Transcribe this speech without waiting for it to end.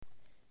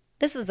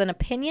This is an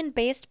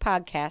opinion-based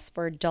podcast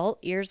for adult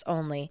ears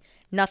only.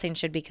 Nothing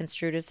should be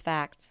construed as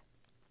facts.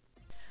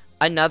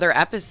 Another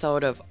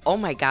episode of Oh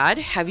My God,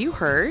 Have You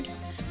Heard?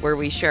 Where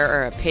we share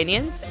our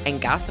opinions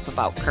and gossip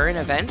about current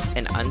events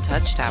and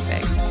untouched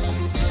topics.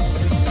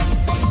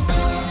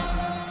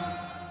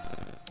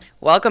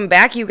 Welcome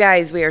back, you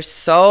guys. We are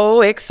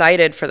so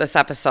excited for this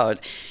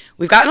episode.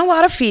 We've gotten a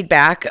lot of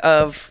feedback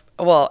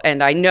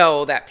and I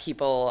know that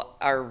people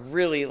are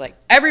really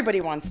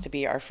everybody wants to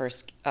be our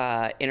first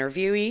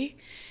interviewer.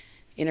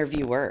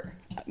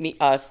 Me,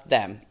 us,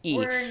 them,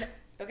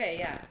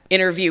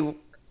 interview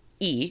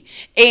E.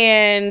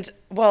 And,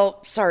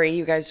 sorry,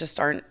 you guys just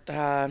aren't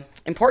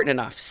important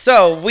enough.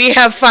 So we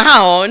have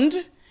found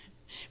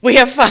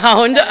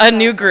a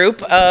new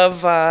group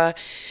of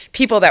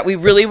people that we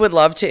really would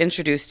love to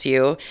introduce to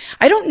you.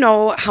 I don't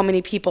know how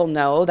many people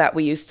know that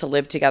we used to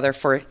live together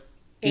for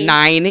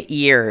 9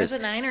 years. Was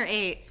it 9 or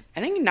 8?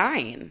 I think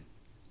 9.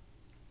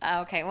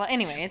 Okay, well,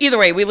 anyways. Either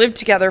way, we lived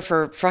together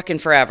for fucking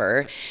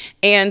forever.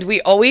 And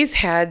we always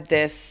had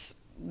this...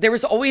 There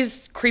was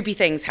always creepy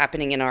things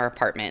happening in our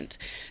apartment,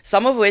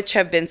 some of which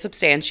have been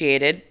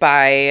substantiated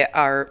by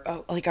our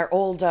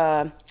old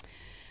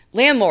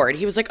landlord.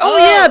 He was like,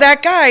 yeah,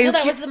 that guy. No,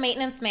 that was the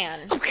maintenance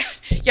man. Oh, God.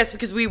 Yes,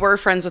 because we were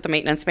friends with the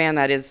maintenance man.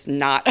 That is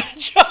not a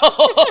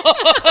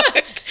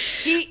joke.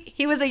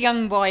 He was a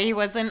young boy. He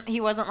wasn't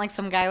like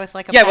some guy with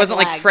like a peg leg. It wasn't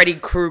like Freddy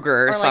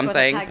Krueger or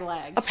something. Like with a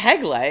peg leg. A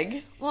peg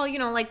leg? Well,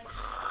 like...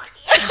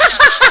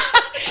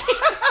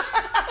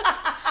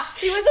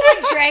 He wasn't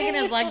like dragging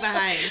his leg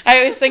behind. I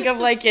always think of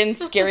like in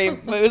Scary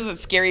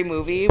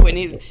Movie when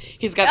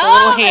he's got the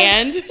little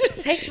hand.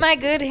 Take my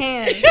good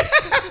hand.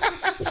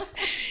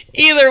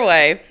 Either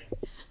way,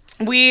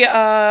 we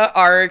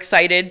are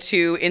excited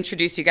to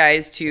introduce you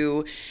guys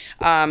to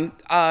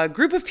a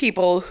group of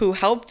people who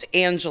helped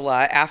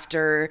Angela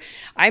after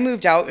I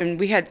moved out, and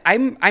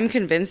I'm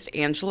convinced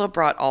Angela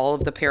brought all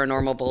of the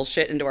paranormal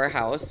bullshit into our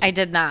house. I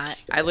did not.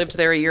 I lived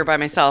there a year by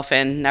myself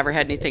and never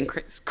had anything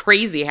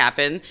crazy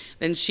happen.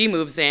 Then she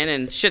moves in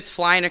and shit's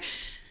flying.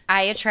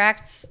 I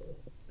attract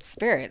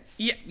spirits.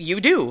 Yeah,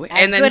 you do.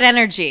 And good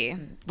energy.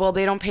 Well,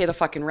 they don't pay the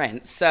fucking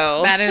rent,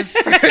 so that is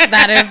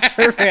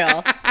for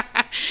real.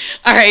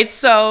 All right,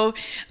 so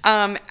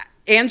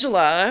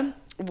Angela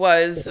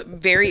was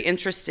very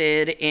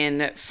interested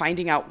in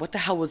finding out what the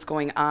hell was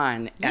going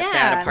on at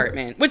that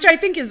apartment, which I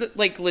think is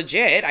like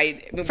legit.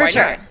 For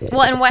sure. Not?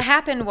 Well, and what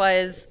happened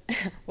was,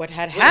 I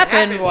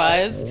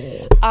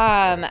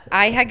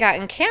had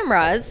gotten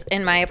cameras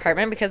in my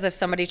apartment because if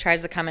somebody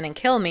tries to come in and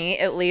kill me,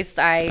 at least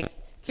I...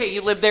 Okay,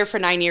 you lived there for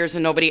 9 years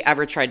and nobody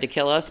ever tried to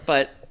kill us,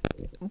 but...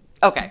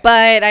 Okay.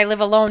 But I live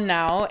alone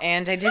now,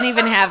 and I didn't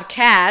even have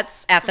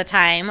cats at the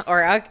time,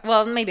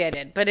 maybe I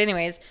did. But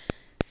anyways,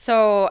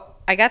 so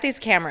I got these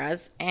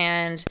cameras,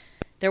 and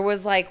there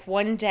was like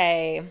one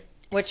day,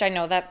 which I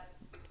know that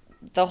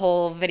the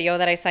whole video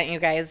that I sent you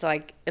guys,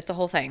 like it's a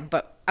whole thing,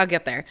 but I'll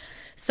get there.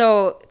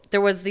 So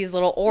there was these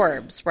little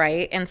orbs,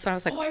 right? And so I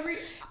was like,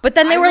 but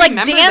then they were like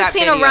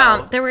dancing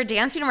around. They were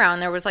dancing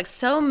around. There was like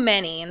so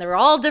many, and they were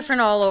all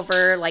different all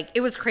over. Like it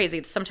was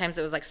crazy. Sometimes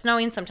it was like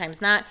snowing,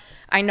 sometimes not.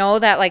 I know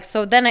that, like,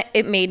 so then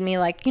it made me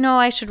like,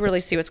 I should really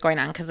see what's going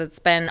on because it's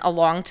been a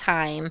long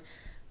time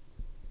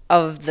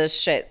of this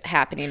shit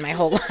happening my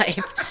whole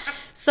life.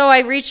 So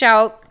I reach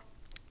out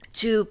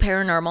to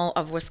Paranormal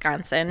of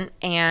Wisconsin,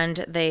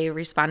 and they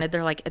responded.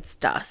 They're like, it's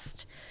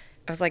dust.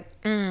 I was like,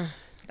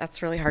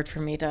 that's really hard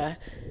for me to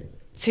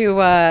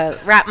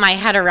wrap my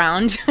head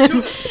around.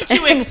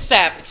 to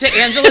accept.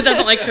 Angela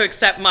doesn't like to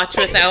accept much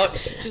without.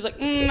 She's like,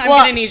 I'm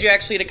going to need you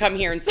actually to come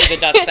here and see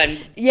the dust then.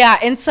 Yeah,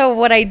 and so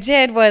what I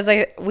did was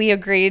we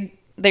agreed.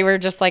 They were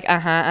just like,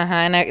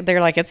 and they're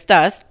like, it's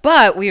dust.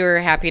 But we were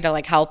happy to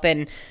like help,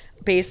 and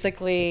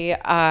basically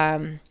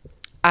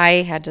I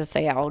had to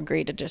say I'll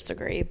agree to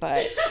disagree,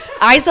 but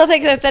I still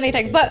think that's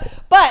anything. But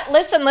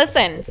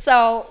listen.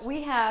 So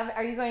we have,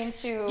 are you going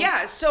to?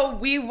 Yeah,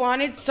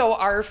 so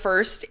our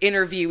first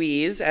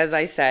interviewees, as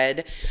I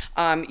said,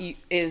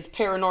 is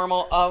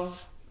Paranormal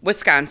of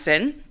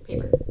Wisconsin.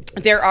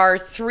 There are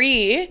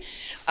 3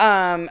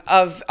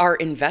 of our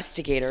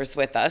investigators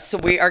with us. So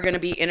we are going to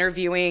be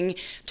interviewing,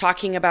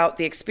 talking about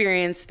the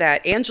experience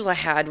that Angela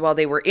had while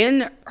they were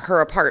in her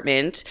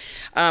apartment.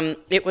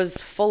 It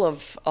was full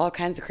of all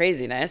kinds of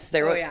craziness.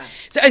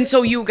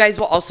 So you guys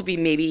will also be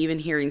maybe even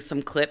hearing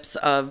some clips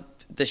of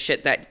the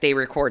shit that they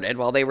recorded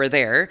while they were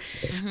there.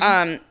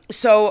 Mm-hmm.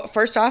 So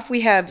first off,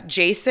 we have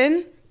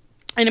Jason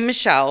and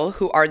Michelle,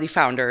 who are the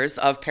founders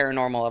of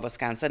Paranormal of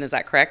Wisconsin. Is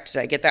that correct?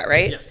 Did I get that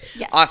right?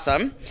 Yes.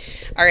 Awesome.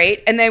 All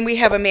right. And then we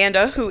have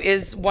Amanda, who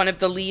is one of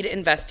the lead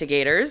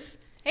investigators.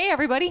 Hey,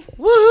 everybody.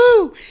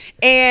 Woohoo!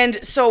 And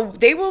so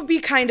they will be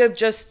kind of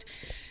just...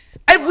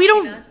 we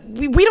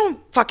don't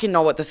fucking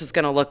know what this is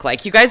going to look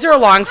like. You guys are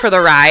along for the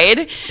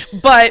ride,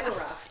 but...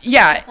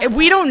 Yeah,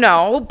 we don't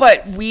know,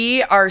 but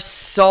we are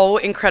so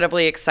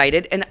incredibly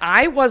excited. And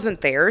I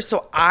wasn't there,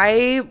 so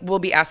I will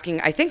be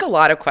asking, I think, a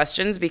lot of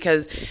questions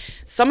because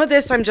some of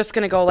this I'm just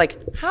going to go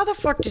like, how the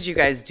fuck did you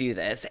guys do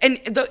this?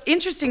 And the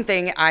interesting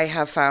thing I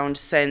have found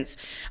since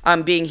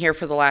being here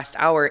for the last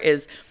hour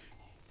is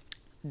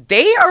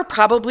they are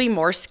probably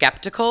more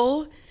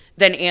skeptical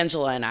than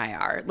Angela and I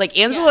are. Like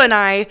Angela and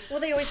I... Well,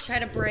 they always try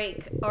to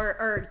break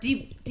or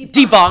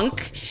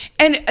debunk.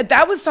 And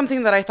that was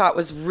something that I thought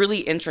was really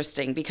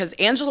interesting because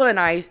Angela and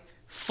I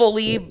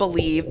fully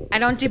believe... I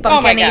don't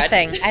debunk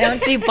anything. I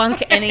don't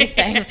debunk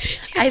anything.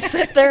 I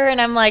sit there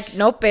and I'm like,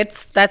 nope,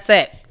 that's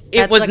it.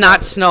 It was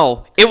not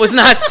snow. It was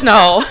not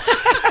snow.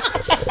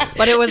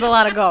 But it was a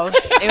lot of ghosts.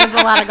 It was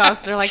a lot of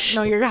ghosts. They're like,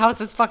 no, your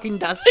house is fucking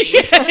dusty.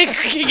 Get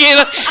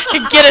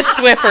a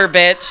Swiffer,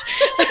 bitch.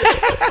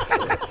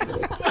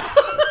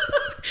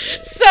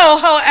 So,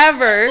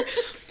 however,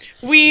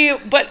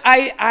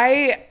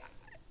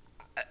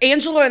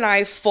 Angela and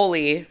I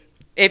fully,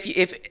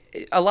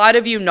 if a lot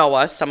of you know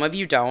us, some of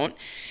you don't,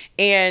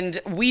 and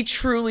we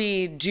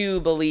truly do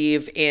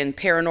believe in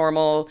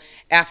paranormal,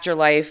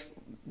 afterlife,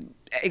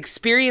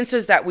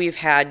 experiences that we've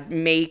had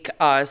not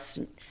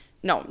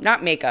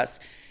make us.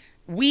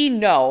 We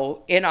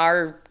know in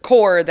our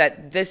core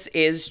that this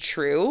is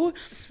true.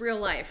 It's real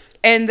life.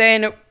 And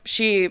then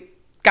she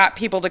got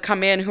people to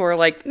come in who are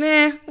like,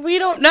 nah, we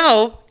don't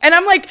know. And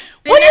I'm like,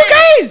 what do you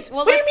guys?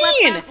 Well, what do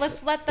you mean?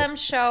 Let's let them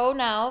show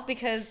now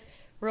because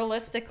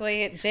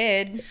realistically it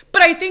did.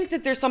 But I think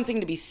that there's something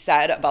to be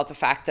said about the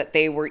fact that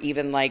they were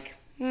even like,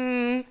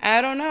 I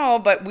don't know,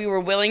 but they were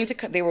willing to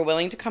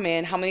come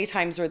in. How many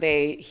times were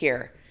they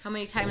here? How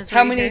many times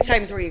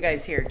were you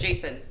guys here?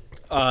 Jason?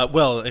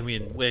 Well, I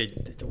mean,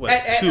 two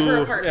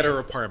at her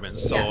apartment,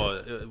 so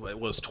Yeah. it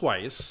was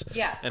twice.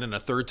 Yeah. And then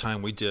a third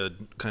time we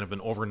did kind of an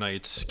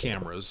overnight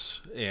cameras,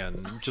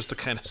 and just to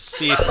kind of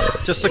see how.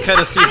 Jason,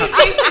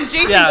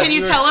 Yeah, can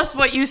you tell us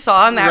what you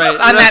saw on that Right.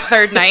 that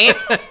third night?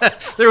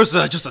 There was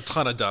just a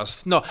ton of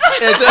dust. No,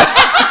 it's,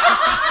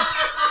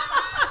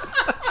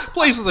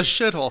 place is a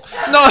shithole.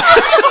 No.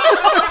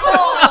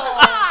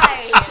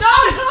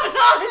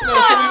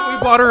 No, so we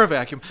bought her a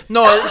vacuum.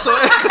 No, so.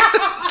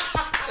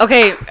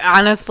 Okay,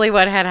 honestly,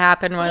 what had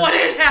happened was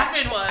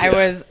I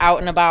was was out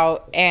and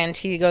about, and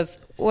he goes,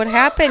 "What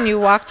happened? You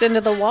walked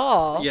into the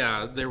wall."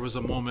 Yeah, there was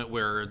a moment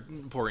where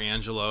poor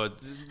Angela.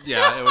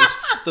 Yeah, it was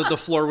the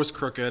floor was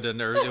crooked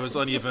and it was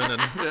uneven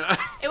and. Yeah.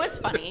 It was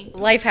funny.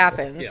 Life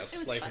happens.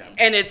 Yes, life happens.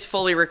 And it's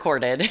fully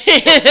recorded.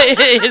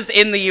 It is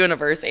in the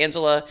universe.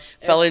 Angela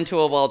fell into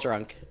a well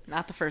drunk.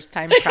 Not the first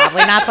time,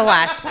 probably not the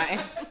last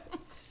time.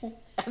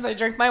 As I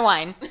drink my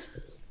wine.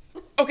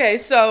 Okay,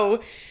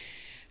 so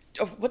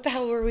what the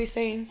hell were we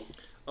saying?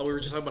 Oh, we were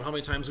just talking about how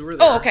many times we were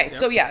there. Oh, okay.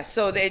 Yep.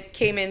 So it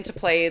came into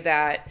play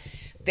that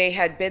they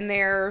had been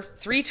there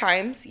 3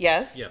 times.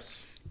 Yes.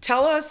 Yes.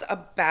 Tell us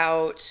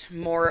about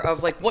more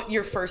of like what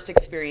your first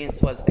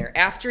experience was there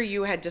after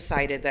you had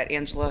decided that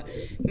Angela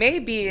may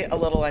be a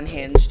little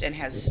unhinged and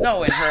has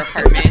snow in her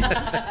apartment.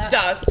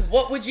 Dust.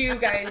 What would you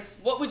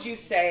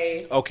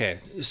say? Okay,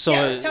 so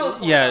Tell us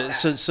more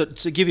about that. so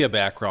to give you a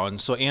background,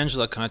 so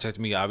Angela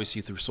contacted me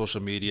obviously through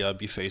social media,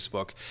 be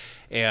Facebook,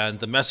 and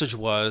the message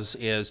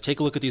is take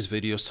a look at these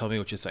videos, tell me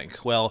what you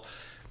think. Well,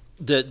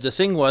 the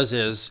thing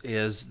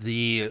is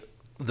the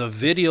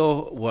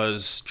video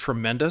was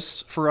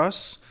tremendous for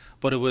us,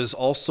 but it was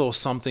also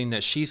something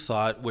that she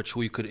thought which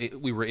we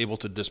were able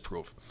to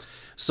disprove.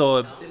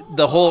 So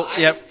the whole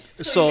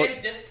So you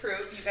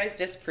guys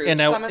disproved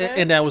some of this?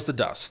 and that was the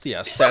dust.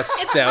 Yes,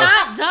 It's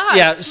not dust.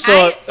 Yeah.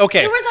 So okay.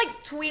 There was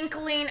like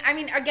twinkling. I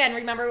mean, again,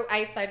 remember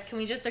I said, can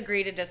we just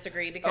agree to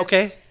disagree? Because,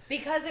 Okay.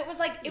 Because it was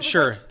like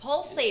Sure. like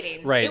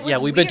pulsating. Right. It was Yeah,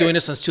 we've been weird. doing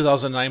this since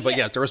 2009, but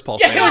yeah, there was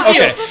pulsating. Yeah, it was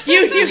Okay.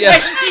 you Yeah.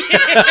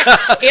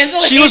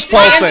 Angela, She was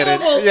pulsating.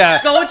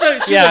 Yeah. She will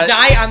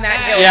die on that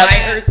hill by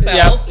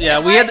herself. Yeah.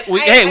 We had I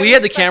we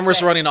had the respect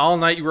cameras it. running all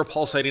night. You were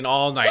pulsating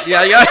all night.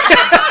 Yeah.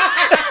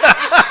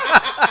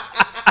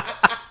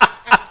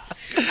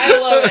 I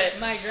love it.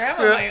 My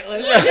grandma might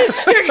listen.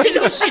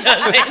 No, she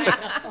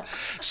doesn't.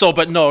 So,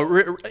 but no,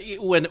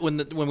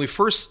 when we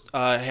first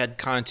had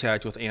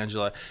contact with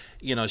Angela,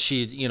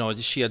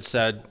 she had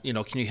said,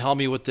 can you help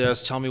me with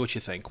this? Tell me what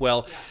you think.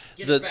 Well,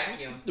 the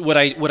vacuum.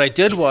 what I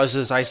did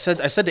was I said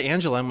to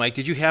Angela, I'm like,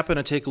 did you happen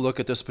to take a look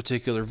at this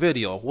particular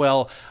video?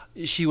 Well,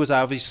 she was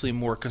obviously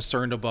more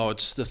concerned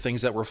about the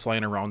things that were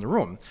flying around the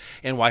room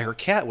and why her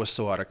cat was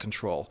so out of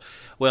control.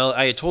 Well,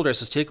 I had told her, I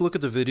says, take a look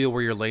at the video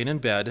where you're laying in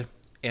bed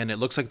and it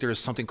looks like there is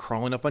something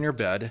crawling up on your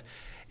bed.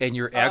 And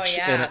you're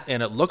actually,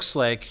 and it looks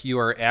like you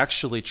are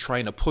actually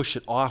trying to push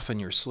it off in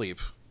your sleep.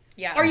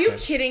 Yeah. Are you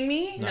kidding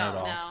me? Not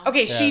at all. No.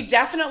 Okay, she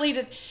definitely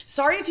did.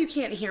 Sorry if you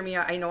can't hear me.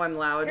 I know I'm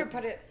loud. Here,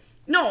 put it.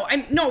 No,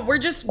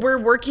 we're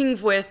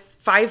working with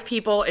 5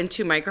 people and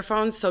 2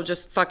 microphones, so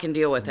just fucking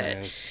deal with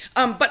it.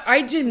 But I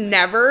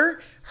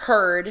never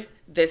heard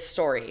this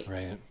story.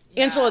 Right.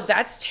 Angela,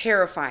 that's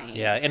terrifying.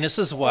 Yeah, and this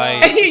is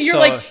why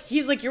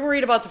he's like, you're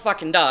worried about the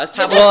fucking dust.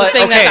 How about the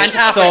thing that's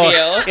on top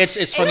of you?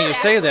 It's funny you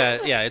say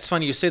that. Yeah, it's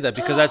funny you say that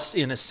because that's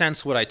in a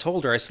sense what I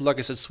told her. I said, look,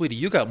 I said, sweetie,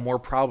 you got more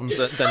problems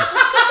than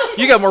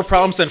you got more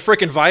problems than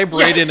freaking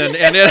vibrating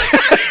and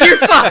You're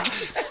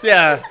fucked.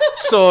 Yeah.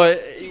 So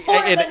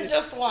More than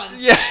just one.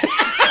 Yeah.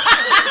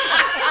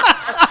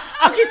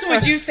 Okay, so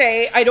would you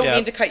say, I don't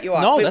mean to cut you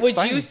off, no, but that's would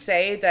fine. you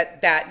say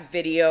that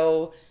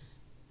video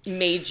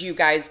made you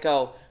guys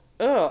go,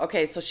 oh,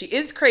 okay, so she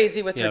is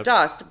crazy with her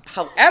dust.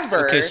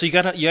 However, okay, so you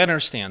gotta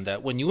understand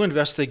that when you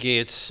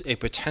investigate a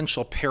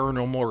potential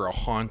paranormal or a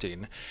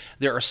haunting,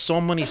 there are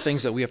so many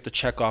things that we have to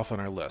check off on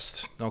our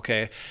list.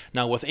 Okay,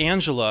 now with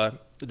Angela,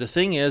 the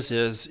thing is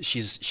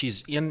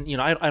she's in, you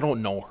know, I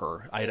don't know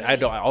her. I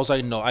don't. All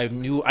I know, I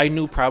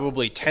knew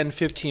probably 10,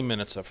 15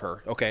 minutes of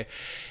her. Okay,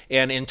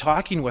 and in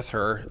talking with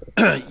her,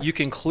 you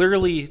can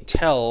clearly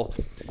tell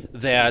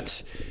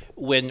that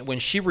when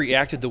she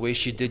reacted the way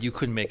she did, you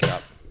couldn't make it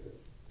up.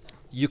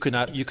 You could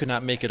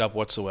not make it up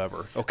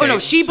whatsoever. Okay. Oh no,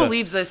 she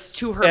believes this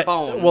to her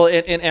bones. Well,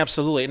 and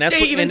absolutely, and that's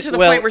what, even to the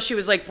point where she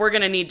was like, "We're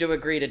gonna need to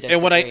agree to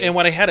disagree." And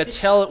what I had to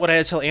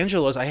tell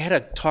Angela is I had to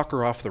talk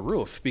her off the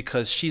roof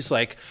because she's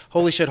like,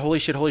 "Holy shit, holy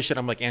shit, holy shit!"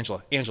 I'm like,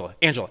 Angela,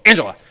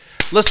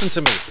 listen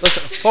to me,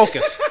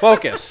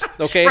 focus,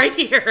 okay? Right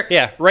here.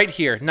 Yeah, right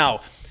here.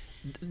 Now,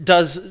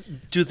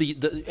 do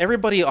the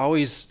everybody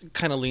always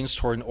kind of leans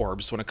toward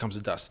orbs when it comes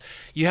to dust.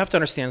 You have to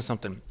understand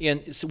something.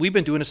 And so we've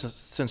been doing this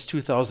since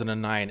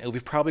 2009, and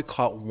we've probably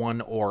caught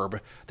one orb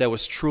that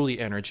was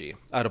truly energy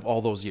out of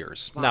all those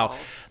years. Wow.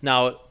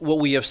 Now, what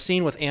we have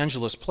seen with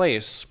Angela's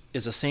place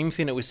is the same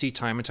thing that we see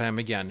time and time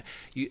again.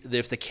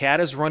 If the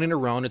cat is running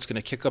around, it's going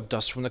to kick up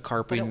dust from the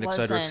carpeting, et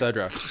cetera, et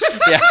cetera.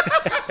 Yeah.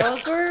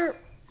 Those were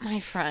my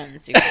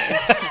friends, you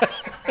guys.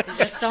 They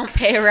just don't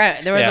pay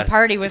rent. There was a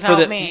party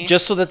without me.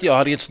 Just so that the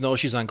audience knows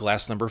she's on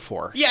glass number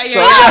 4. Yeah.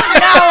 No,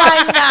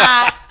 I'm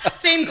not.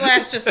 Same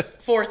glass, just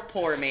fourth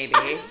pour, maybe.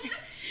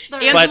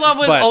 Angela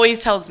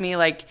always tells me,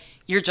 like,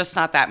 you're just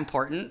not that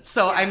important.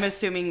 So I'm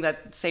assuming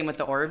that same with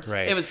the orbs.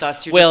 Right. It was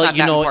dust. You're just not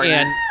that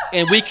important.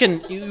 and we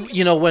can,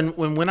 you know,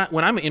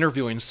 when I'm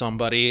interviewing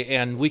somebody,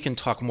 and we can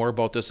talk more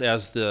about this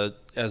as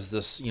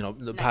this, you know,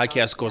 the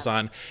podcast goes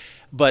on.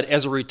 But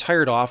as a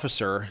retired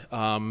officer,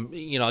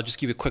 you know, I'll just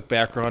give you a quick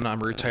background.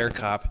 I'm a retired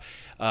cop.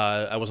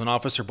 I was an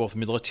officer, both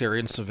military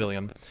and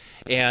civilian.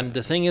 And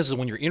the thing is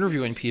when you're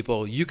interviewing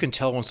people, you can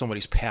tell when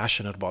somebody's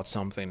passionate about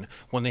something,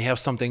 when they have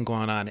something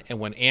going on. And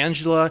when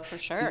Angela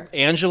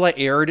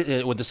aired,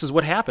 this is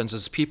what happens,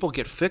 is people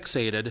get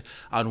fixated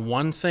on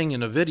one thing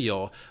in a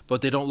video,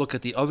 but they don't look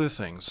at the other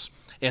things.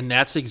 And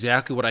that's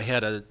exactly what I had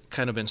to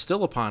kind of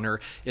instill upon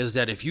her, is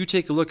that if you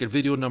take a look at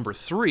video number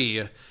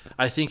 3,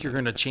 I think you're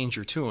going to change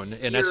your tune.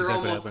 And that's exactly what happened.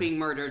 You're almost being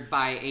murdered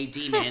by a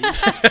demon.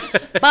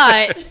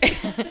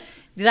 But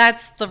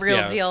that's the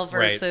real deal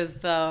versus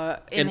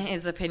in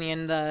his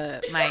opinion,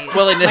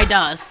 my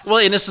dust. Well,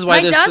 and this is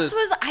why my dust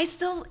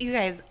was, you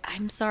guys,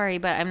 I'm sorry,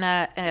 but I'm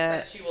not.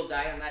 She will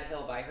die on that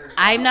hill by herself.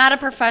 I'm not a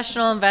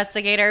professional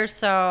investigator,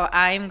 so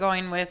I'm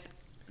going with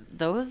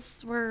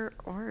those were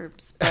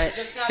orbs, but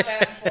just not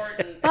that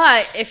important.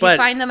 But if you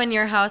find them in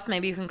your house,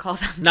 maybe you can call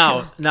them.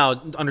 Now,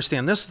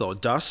 understand this though,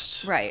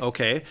 dust. Right.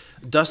 Okay,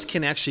 dust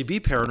can actually be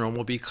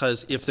paranormal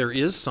because if there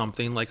is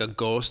something like a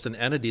ghost, an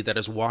entity that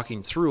is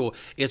walking through,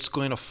 it's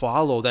going to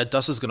follow. That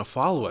dust is going to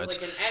follow it.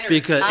 Like an energy.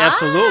 Because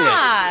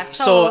absolutely.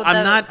 So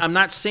I'm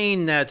not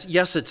saying that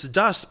yes, it's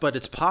dust, but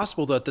it's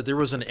possible that there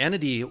was an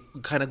entity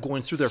kind of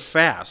going through there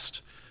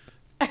fast.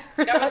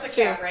 That was the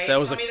cat, right? That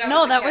was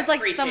that was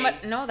like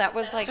somebody. No, that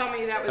was like. Tell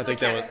me that was the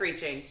cat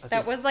screeching.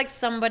 That was like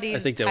somebody's. I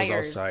think that was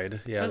tires. outside.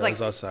 Yeah, that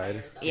was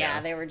outside.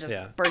 Yeah, they were just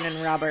burning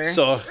rubber.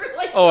 So,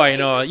 I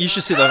know. You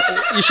should see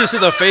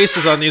the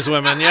faces on these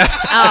women. Yeah.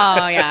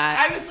 Oh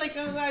yeah. I was like,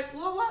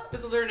 Lola.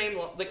 Is her name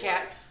the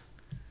cat?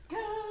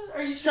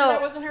 Are you sure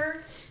that wasn't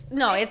her?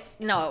 No, it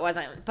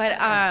wasn't. But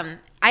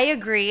I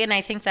agree, and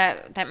I think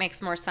that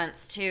makes more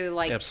sense too.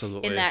 Like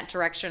absolutely. In that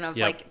direction of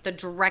like the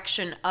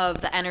direction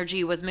of the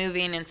energy was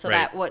moving, and so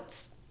that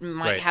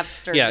might have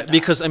stirred. Yeah, the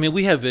because dust. I mean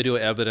we have video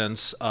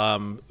evidence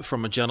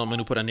from a gentleman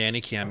who put a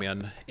nanny cam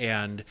in,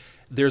 and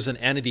there's an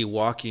entity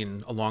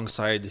walking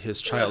alongside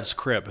his child's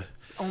crib.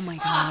 Oh my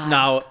God!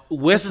 Now,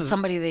 with this is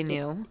somebody they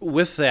knew.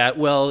 With that,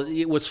 well,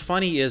 what's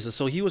funny is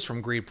so he was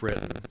from Great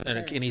Britain,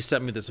 and he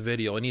sent me this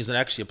video, and he's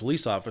actually a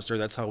police officer.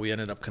 That's how we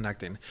ended up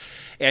connecting,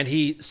 and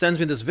he sends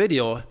me this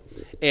video,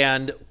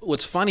 and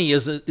what's funny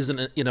is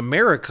in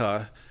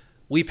America,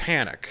 we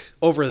panic.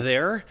 Over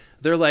there,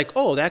 they're like,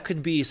 oh, that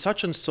could be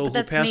such and so who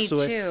passed away. That's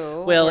me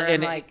too. Well,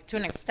 and like to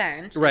an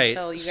extent, right?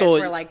 Until you guys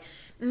were like,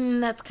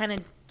 that's kind of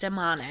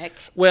demonic.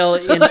 Well,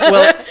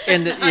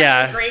 and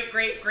yeah. Great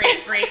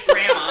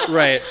grandma.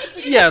 Right.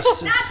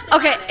 Yes.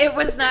 Okay, it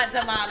was not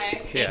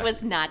demonic. Yeah. It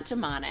was not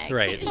demonic.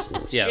 Right.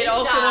 Yeah. It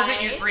also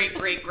wasn't your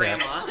great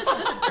grandma.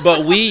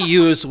 But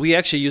we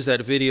actually use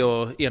that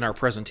video in our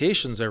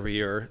presentations every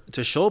year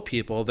to show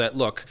people that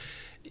look,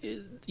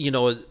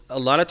 a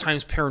lot of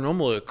times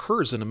paranormal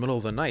occurs in the middle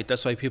of the night.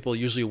 That's why people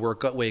usually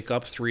wake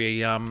up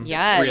 3 a.m.,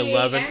 Yes.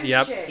 3:11.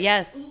 Yep.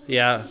 Yes.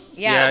 Yeah.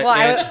 Yeah. Well,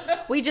 and-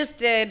 we just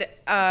did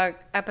a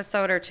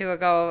episode or two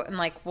ago, and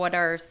like,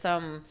 what's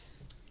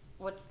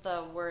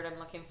the word I'm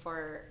looking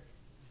for?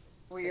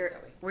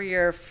 Where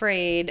you're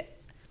afraid.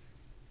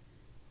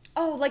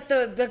 Oh, like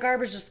the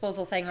garbage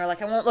disposal thing, or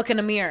like I won't look in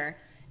a mirror.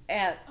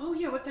 Oh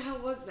yeah, what the hell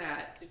was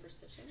that?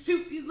 Superstition.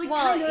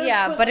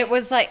 But it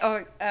was like,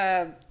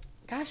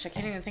 gosh, I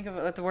can't even think of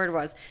what the word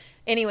was.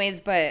 Anyways,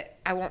 but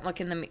I won't look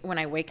when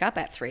I wake up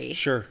at 3.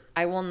 Sure.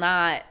 I will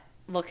not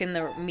look in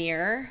the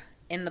mirror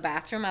in the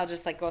bathroom. I'll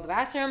just like go to the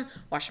bathroom,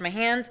 wash my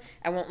hands.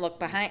 I won't look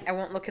behind. I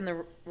won't look in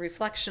the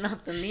reflection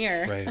of the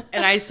mirror. Right.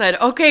 And I said,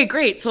 okay,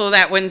 great. So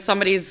that when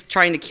somebody's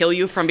trying to kill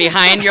you from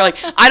behind, you're like,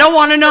 I don't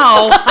want to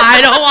know. I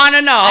don't want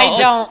to know. I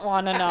don't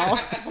want to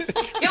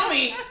know. Kill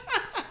me.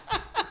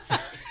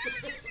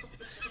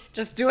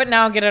 Just do it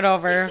now, get it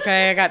over.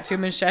 Okay, I got 2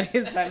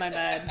 machetes by my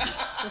bed.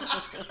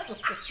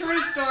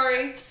 True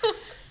story.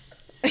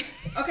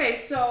 Okay,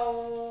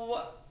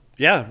 so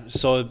Yeah.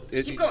 So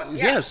Keep going,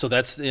 yeah. So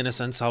that's in a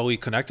sense how we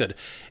connected,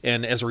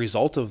 and as a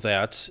result of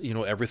that,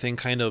 everything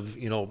kind of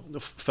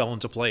fell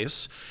into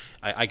place.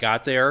 I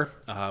got there.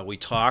 We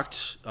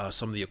talked.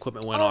 Some of the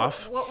equipment went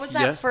off. What was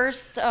that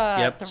first?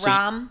 Yep. The so,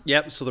 ROM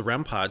Yep. So the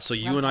REM pod. So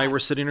you and I pod. were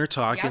sitting there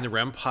talking. Yep. The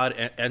REM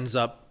pod ends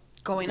up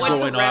going What's off.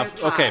 a going REM off.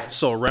 pod? Okay,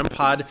 so a REM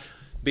pod,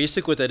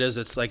 basically what that is,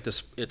 it's like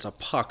this. It's a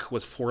puck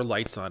with 4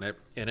 lights on it,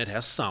 and it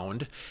has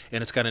sound,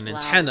 and it's got an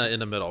antenna in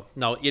the middle.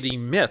 Now it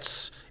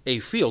emits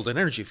an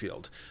energy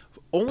field,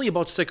 only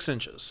about 6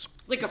 inches.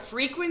 like a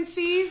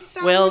frequency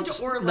sound, Well,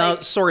 or now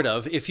like sort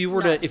of. If you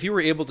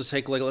were able to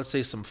take, like, let's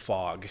say some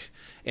fog,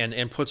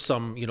 and put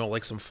some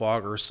like some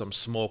fog or some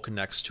smoke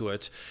next to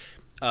it.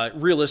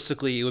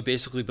 Realistically, it would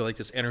basically be like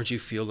this energy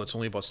field that's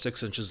only about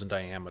 6 inches in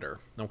diameter.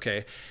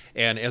 Okay,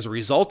 and as a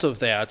result of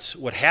that,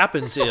 what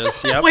happens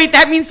is, Wait,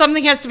 that means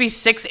something has to be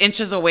 6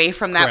 inches away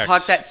from that Correct.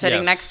 puck that's sitting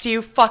Yes. next to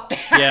you. Fuck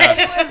that.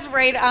 yeah, It was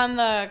right on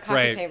the coffee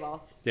Right.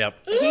 table. yep,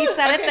 He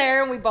set it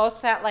there, and we both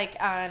sat like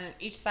on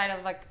each side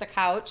of like the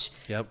couch.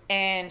 Yep.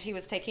 And he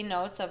was taking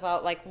notes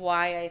about like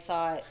why I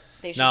thought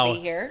they should Now, be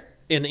here.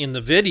 In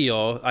the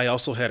video, I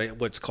also had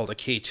what's called a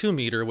K2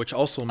 meter, which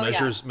also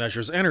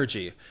measures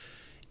energy.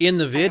 In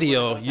the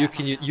video, you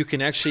can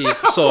actually Of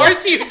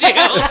course you do.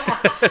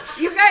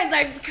 You guys,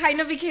 I kind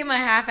of became a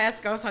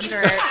half-ass ghost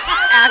hunter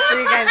after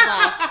you guys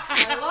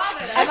left. I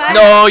love it. Am I-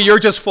 No, you're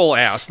just full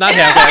ass. Not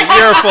half ass.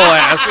 You're full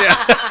ass.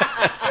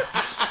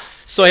 Yeah.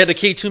 So I had the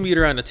K2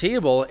 meter on the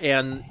table,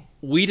 and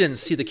we didn't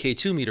see the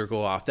K2 meter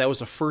go off. That was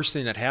the first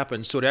thing that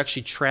happened. So it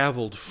actually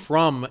traveled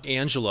from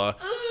Angela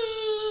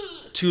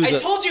to I the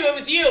told you it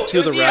was you. to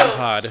It the was REM you.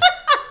 pod.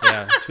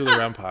 Yeah, to the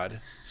REM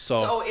pod.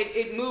 So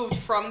it moved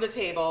from the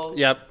table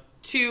Yep.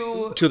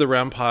 to To the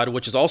REM pod,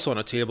 which is also on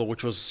a table,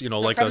 which was So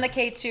like from a the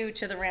K2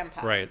 to the RAM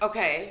pod. right,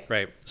 okay.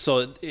 right.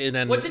 So and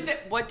then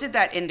What did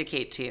that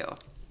indicate to you?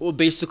 well,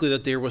 basically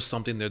that there was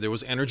something there. There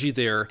was energy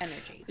there.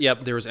 Energy.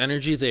 Yep, there was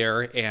energy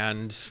there,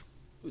 and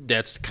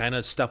that's kind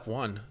of step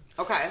one.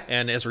 Okay.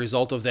 And as a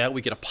result of that,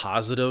 we get a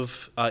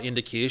positive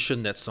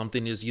indication that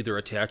something is either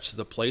attached to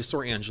the place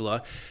or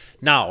Angela.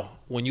 Now,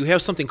 when you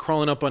have something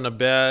crawling up on the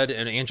bed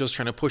and Angela's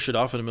trying to push it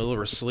off in the middle of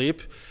her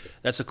sleep,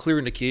 that's a clear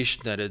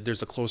indication that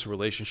there's a closer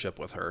relationship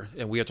with her,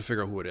 and we have to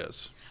figure out who it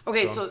is.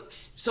 Okay,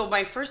 so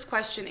my first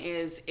question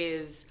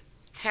is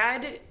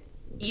had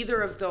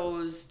either of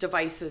those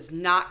devices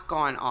not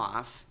gone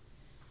off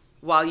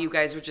while you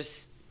guys were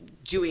just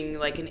doing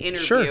like an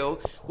interview, Sure.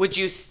 would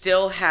you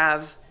still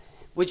have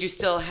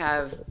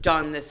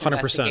done this 100%,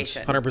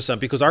 investigation? 100%,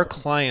 because our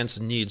clients'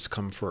 needs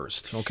come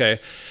first, okay?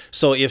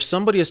 So if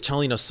somebody is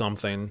telling us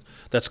something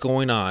that's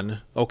going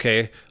on,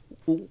 okay,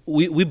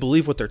 we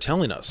believe what they're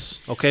telling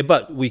us, okay?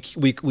 But we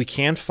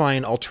can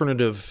find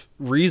alternative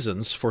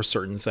reasons for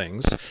certain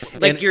things.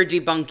 Like And- you're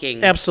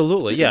debunking.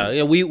 Absolutely,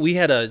 yeah. We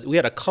had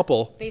a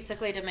couple,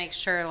 Basically to make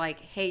sure like,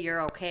 hey,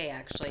 you're okay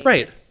actually.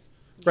 Right. It's-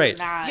 right.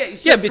 Not, Yeah,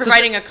 so Yeah, because-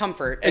 providing a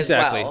comfort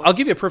Exactly. as well. I'll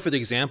give you a perfect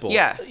example.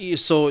 Yeah.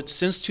 So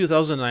since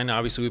 2009,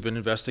 obviously we've been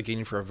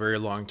investigating for a very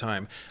long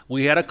time.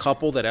 We had a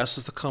couple that asked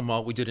us to come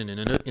out. We did an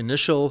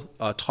initial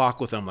talk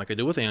with them, like I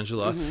did with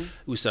Angela. Mm-hmm.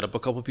 We set up a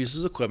couple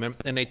pieces of equipment,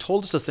 and they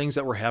told us the things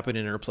that were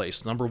happening in her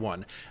place. Number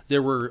one,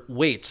 there were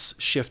weights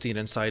shifting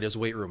inside his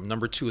weight room.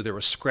 Number two, there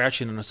was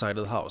scratching on the side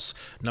of the house.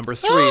 Number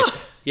three,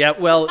 yeah,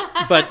 well,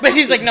 but But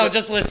he's like, no,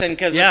 just listen,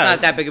 because Yeah. it's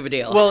not that big of a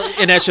deal. well,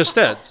 and that's just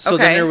it. So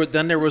Okay.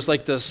 then there was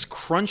like this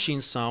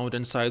crunching sound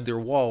inside their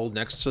wall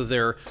next to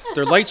their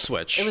light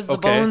switch. it was the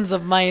okay? bones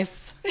of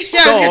mice. yeah, I was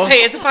gonna so- say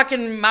it's a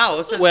fucking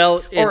mouse.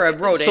 Well, or a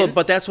and- rodent. So,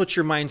 but that's what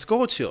your minds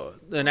go to,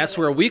 and that's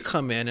where we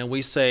come in and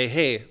we say,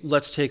 "Hey,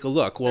 let's take a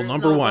look." Well, There's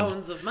number no one.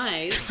 bones of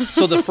mice.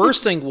 So the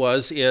first thing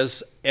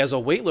is as a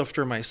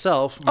weightlifter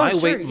myself, my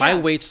sure, my yeah.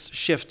 weights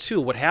shift too.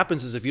 What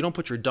happens is if you don't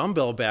put your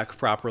dumbbell back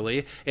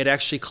properly, it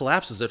actually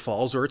collapses, it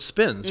falls, or it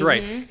spins,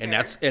 right?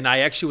 And I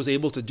actually was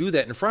able to do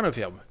that in front of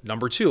him.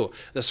 Number 2,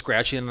 the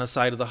scratching on the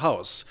side of the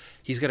house.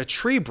 He's got a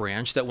tree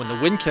branch that when the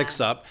wind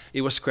kicks up,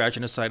 it was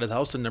scratching the side of the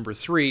house. And number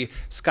 3,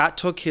 Scott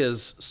took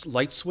his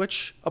light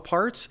switch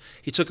apart.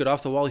 He took it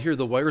off the wall. Here,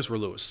 the wires were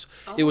loose.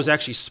 It was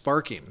actually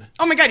sparking.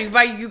 Oh my God,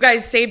 you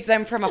guys saved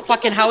them from a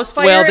fucking house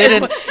fire? Well, they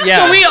didn't.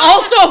 Yeah. So we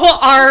also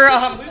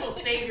are, we will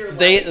save your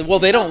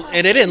life. They don't,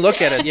 and they didn't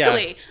look at it. Yeah,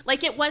 Exactly.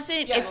 Like it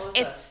wasn't.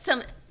 It's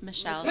some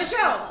Michelle.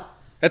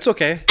 that's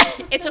okay.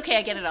 It's okay.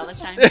 I get it all the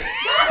time. I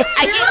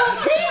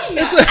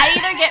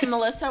either get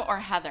Melissa or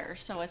Heather,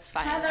 so it's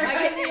fine.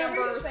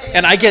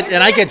 And I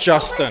get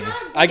Justin.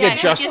 I get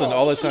Yeah, Justin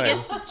all the he time.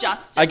 gets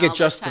Justin I get all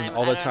Justin the time.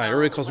 all I the don't time. know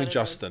Everybody calls me what it is.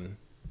 Justin.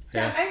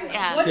 Yeah.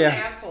 Yeah. What Yeah.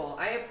 an asshole.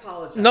 I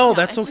apologize. No,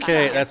 that's it's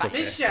okay. fine. That's Fine.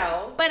 okay.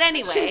 Michelle. But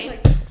anyway,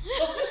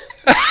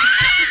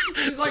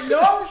 She's like,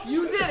 no,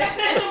 you did it.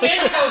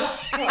 Amanda goes,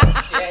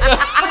 oh shit.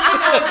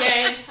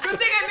 Okay. Good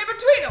thing I'm in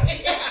between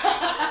them.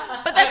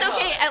 but that's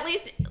okay. At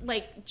least,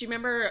 like, do you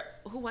remember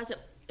who was it?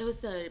 It was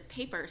the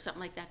paper or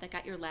something like that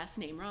got your last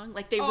name wrong.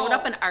 Like they wrote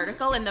up an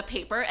article in the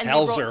paper and they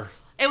Helzer. wrote,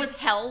 it was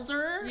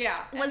Helzer.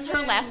 Yeah. was And her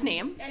then last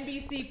name.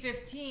 NBC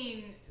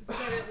 15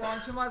 said it wrong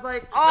to him. I was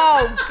like,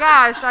 oh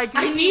gosh, I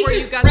can see need where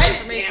you this got the credit,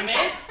 information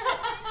damn it. from.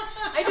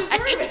 I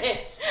deserve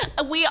it.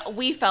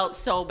 We felt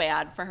so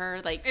bad for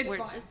her. Like It's we're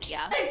fine. just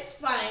yeah. It's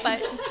fine.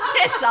 But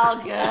it's all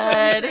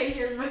good.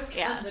 Here in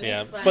Wisconsin,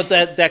 Yeah, it's fine. but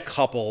that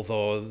couple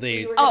though,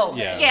 they Oh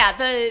Yeah. yeah,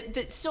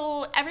 the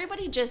so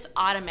everybody just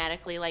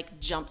automatically like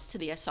jumps to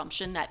the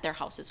assumption that their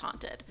house is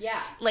haunted. Yeah.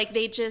 Like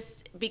they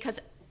just because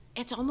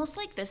it's almost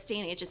like this day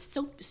and age, it's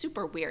so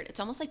super weird. It's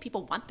almost like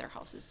people want their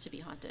houses to be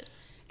haunted,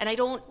 and I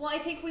don't. Well, I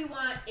think we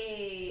want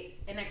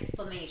an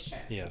explanation.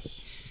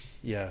 Yes.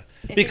 Yeah,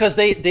 because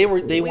they We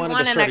wanted to want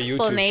an start a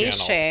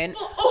YouTube channel. explanation.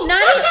 no,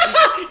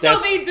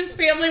 That's- this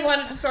family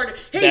wanted to start.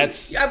 Hey,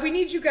 That's- we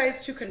need you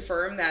guys to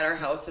confirm that our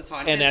house is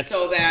haunted, And that's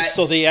so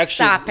they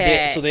actually Stop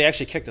it. so they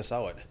actually kicked us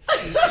out.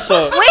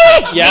 So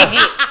Wait.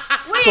 yeah,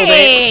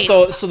 Wait.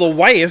 so the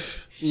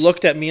wife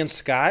looked at me and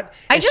Scott.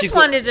 I and she just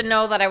wanted to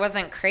know that I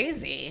wasn't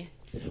crazy.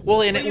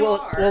 Well, you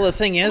are. the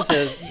thing is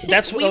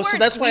that's We so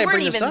that's why we I weren't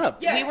bring this even-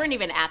 up. Yeah. We weren't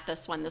even at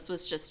this one. This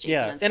was just Jason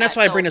Yeah, and and that's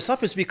Scott, why I so- bring this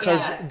up is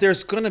because Yeah.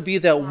 there's going to be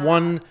that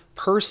one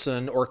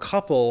person or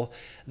couple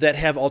that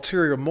have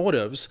ulterior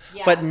motives,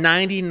 but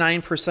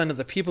 99% of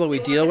the people that we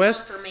deal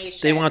with,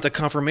 they want the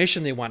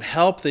confirmation, they want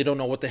help, they don't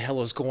know what the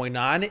hell is going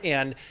on,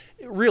 and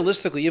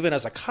realistically, even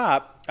as a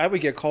cop, I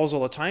would get calls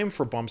all the time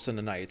for bumps in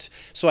the night.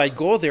 So I'd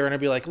go there and I'd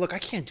be like, "Look, I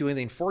can't do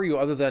anything for you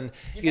other than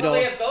you know."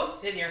 probably have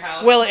ghosts in your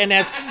house. Well, and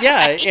that's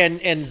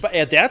and but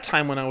at that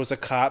time when I was a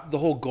cop, the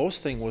whole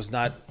ghost thing was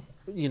not,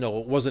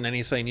 wasn't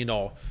anything,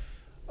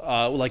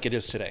 like it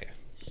is today.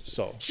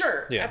 So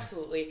Sure, yeah.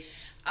 absolutely.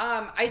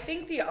 I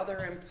think the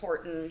other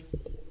important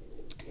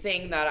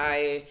thing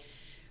that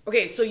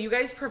so you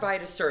guys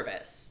provide a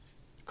service,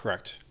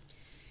 Correct.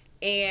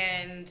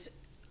 and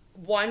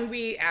one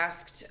we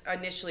asked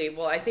initially.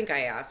 Well, I think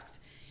I asked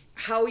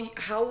how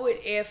would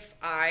if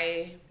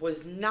I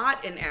was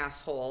not an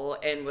asshole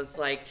and was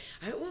like,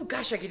 oh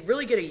gosh, I could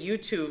really get a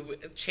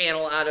YouTube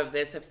channel out of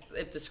this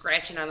if the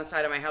scratching on the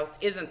side of my house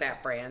isn't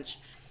that branch.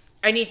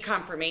 I need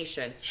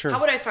confirmation. Sure. How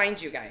would I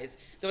find you guys?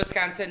 The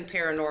Wisconsin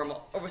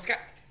Paranormal of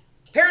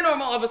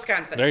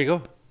Wisconsin. There you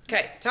go.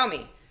 Okay, tell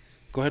me.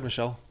 Go ahead,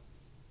 Michelle.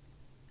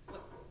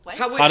 What?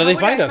 How do they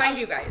would find I us? find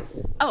you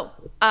guys? Oh,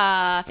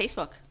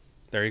 Facebook.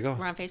 There you go.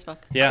 We're on Facebook.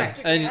 Yeah,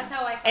 and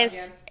how I found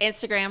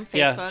Instagram, Facebook.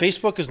 yeah,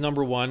 Facebook is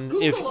number one.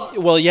 Google us.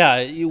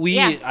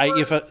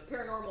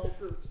 Paranormal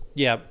groups.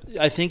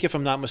 I think if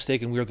I'm not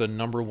mistaken, we're the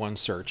number one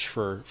search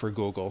for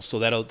Google. So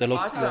that'll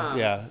Awesome.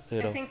 yeah, I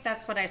it'll think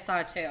that's what I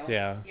saw too.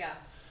 yeah. Yeah.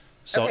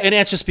 So Okay. and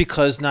that's just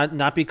because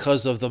not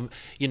because of the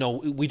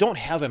we don't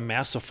have a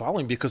massive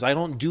following because I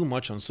don't do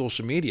much on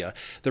social media.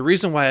 The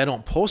reason why I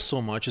don't post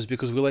so much is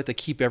because we like to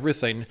keep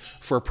everything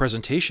for a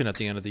presentation at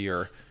the end of the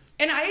year.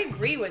 And I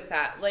agree with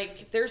that.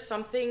 Like, there's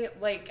something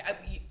like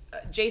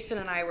Jason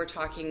and I were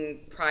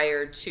talking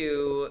prior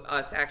to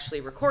us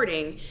actually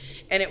recording,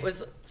 and it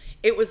was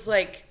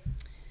like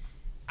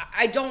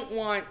I don't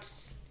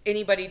want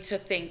anybody to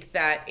think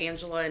that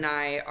Angela and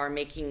I are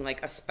making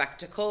like a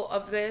spectacle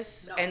of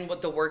this and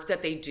what the work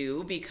that they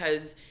do,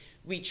 because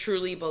we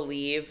truly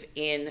believe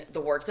in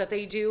the work that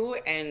they do,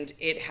 and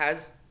it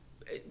has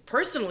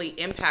personally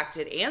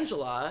impacted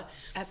Angela.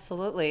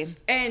 Absolutely.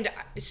 And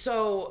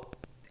so,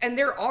 and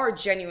there are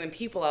genuine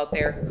people out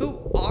there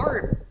who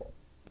are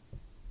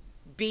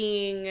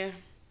being,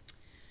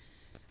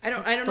 I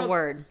don't the know.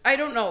 word? I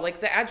don't know, like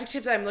the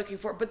adjective that I'm looking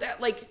for, but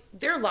that like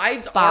their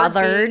lives are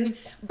Bothered. being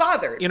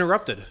bothered,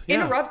 Interrupted. Yeah.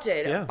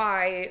 interrupted Yeah.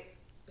 by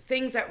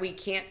things that we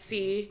can't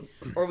see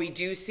or we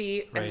do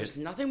see, and Right. there's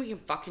nothing we can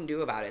fucking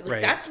do about it. Like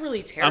Right. that's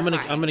really terrifying.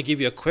 I'm gonna give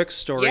you a quick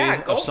story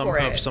Yeah, go of for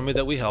it. somebody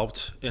that we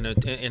helped, and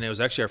it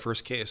was actually our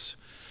first case.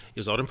 It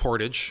was out in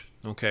Portage,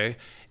 okay?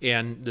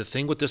 And the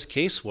thing with this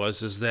case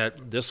is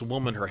that this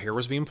woman, her hair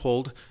was being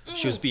pulled.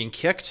 She was being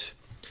kicked.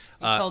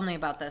 You told me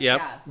about this. Yep.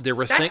 Yeah.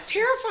 That's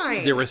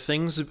terrifying. There were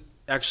things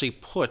actually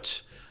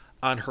put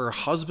on her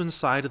husband's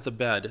side of the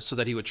bed so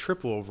that he would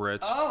trip over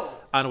it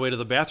on the way to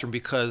the bathroom.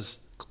 Because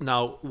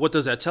now, what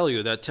does that tell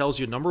you? That tells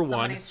you, number one,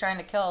 Somebody's trying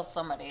to kill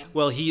somebody.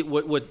 well,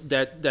 what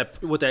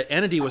that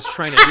entity was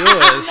trying to do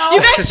is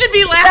You guys should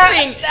be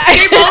laughing.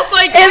 They both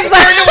like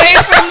turned away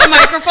from the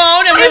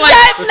microphone and we're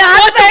like,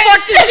 "What the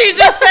fuck did she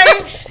just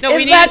say?" No,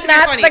 we Is need that it to be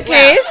not funny. the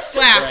case?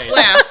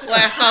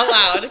 Laugh out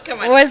loud. Come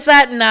on. Was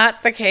that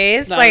not the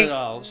case? not like, at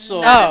all.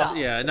 So Oh.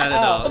 yeah, not at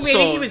all. Well, maybe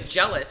So- he was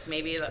jealous.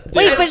 Maybe.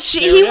 wait, but There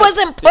he it is.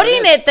 wasn't There it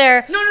putting is. it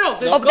there. No.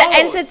 Oh, the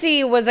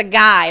entity was a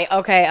guy.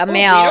 Okay, a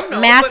male, don't know,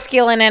 but-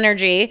 masculine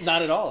energy.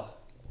 Not at all.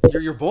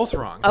 You're both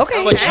wrong.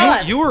 Okay, but tell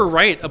us. you were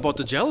right about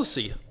the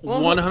jealousy.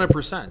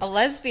 100%. A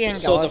lesbian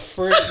So the ghost.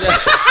 first.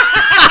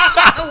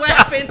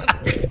 laughing.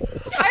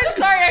 I'm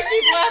sorry, I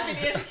keep laughing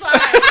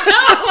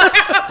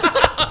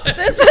inside.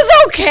 This is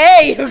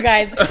okay, you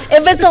guys.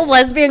 If it's a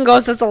lesbian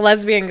ghost, it's a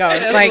lesbian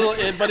ghost.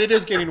 Like, But it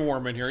is getting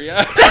warm in here.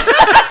 Yeah.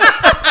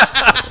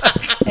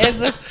 is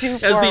this too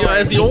As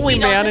forward? the only We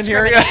don't man in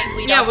here. discriminate. Yeah.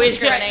 We don't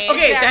discriminate.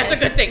 Okay, that's a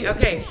good thing.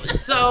 Okay,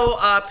 so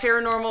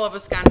Paranormal of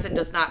Wisconsin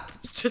does not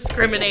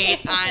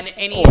discriminate on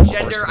any of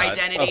gender course not.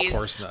 identities Of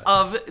course not.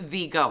 of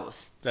the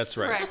ghosts. That's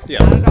right. Correct. Yeah.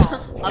 Not at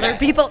all. Other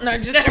people? No,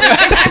 just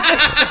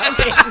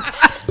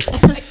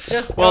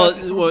just Well,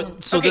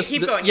 ghosts. so Okay, this,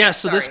 keep th- going. yeah. Yeah,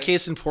 So this sorry.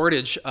 case in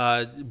Portage,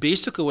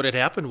 basically what had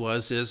happened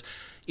is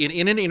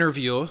in an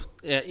interview,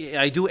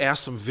 I do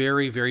ask some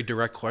very, very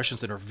direct questions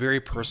that are very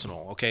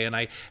personal. Okay, and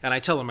I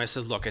tell them, I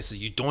said, look, I said,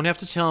 you don't have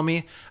to tell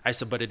me. I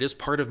said, but it is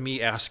part of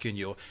me asking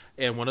you.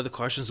 And one of the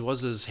questions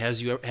is,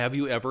 have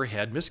you ever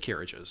had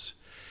miscarriages?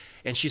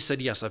 And she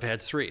said, yes, I've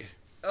had 3.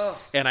 Oh.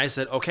 And I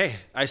said, okay.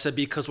 I said,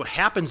 because what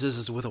happens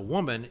is with a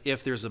woman,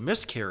 if there's a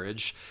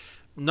miscarriage,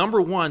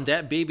 number one,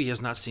 that baby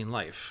has not seen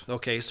life.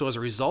 Okay, so as a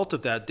result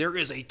of that, there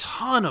is a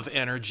ton of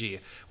energy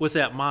with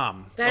that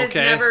mom. That okay?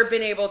 has never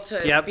been able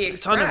to Yep, be a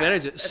expressed. ton of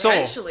energy. So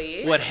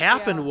Essentially. what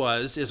happened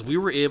is we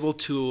were able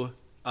to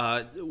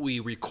we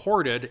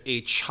recorded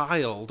a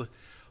child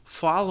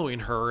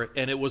following her,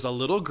 and it was a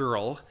little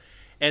girl,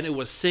 and it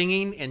was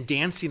singing and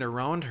dancing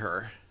around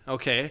her.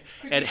 Okay,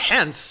 and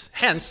hence,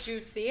 Did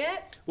you see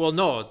it? well,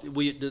 no, it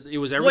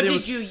was everything. What did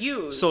was, you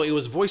use? So it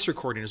was voice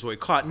recording is what we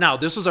caught. Now,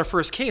 this was our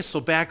first case. So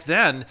back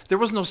then, there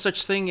was no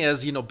such thing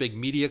as, big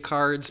media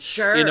cards,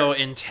 Sure.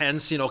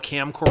 intense,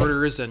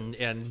 camcorders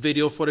and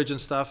video footage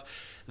and stuff.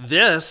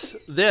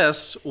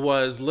 This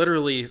was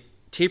literally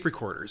tape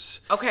recorders.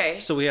 Okay.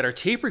 So we had our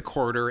tape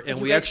recorder and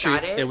you we guys actually,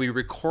 got it? and we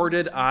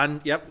recorded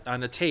on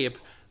a tape,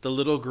 the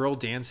little girl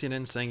dancing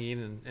and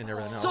singing and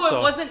everything else. So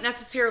it wasn't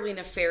necessarily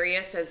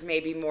nefarious as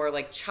maybe more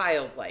like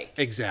childlike.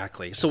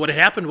 Exactly. So what had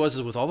happened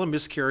is with all the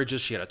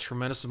miscarriages, she had a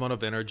tremendous amount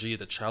of energy.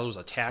 The child was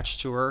attached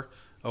to her.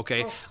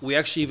 Okay. We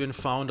actually even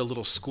found a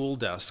little school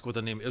desk with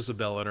the name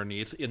Isabel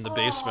underneath in the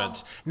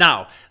basement.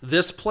 Now,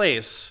 this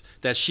place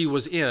that she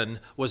was in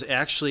was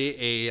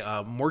actually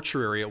a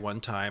mortuary at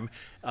one time,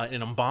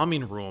 an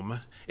embalming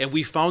room. And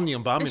we found the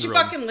embalming Did she room.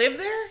 fucking live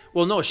there?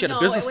 Well, no, she had a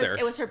business there.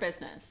 It was her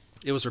business.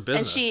 It was her And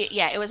business.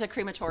 it was a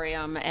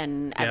crematorium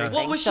and Yeah. everything.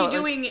 What was So she it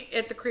doing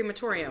at the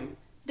crematorium?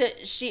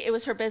 it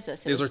was her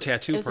business. It was her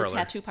tattoo It was parlor. a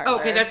tattoo parlor.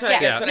 Okay, that's what I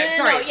guess. Yeah. What No, I'm no,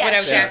 sorry. no, yeah, What I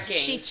was she- asking.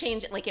 She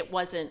changed it like it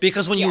wasn't.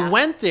 Because when yeah. you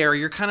went there,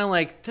 you're kind of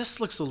like, this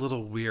looks a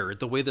little weird,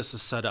 the way this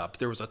is set up.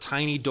 There was a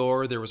tiny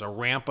door, there was a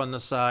ramp on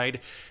the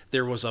side,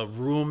 there was a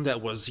room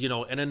that was,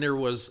 and then there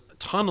was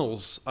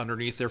tunnels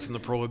underneath there from the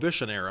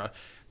Prohibition era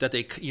that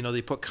they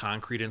put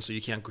concrete in so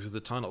you can't go through the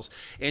tunnels.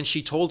 And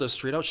she told us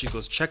straight out, she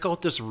goes, check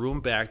out this room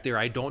back there.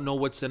 I don't know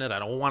what's in it. I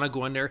don't want to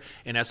go in there.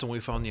 And that's when we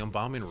found the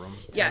embalming room.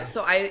 Yeah,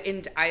 so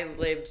I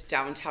lived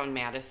downtown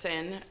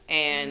Madison,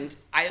 and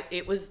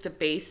it was the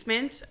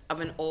basement of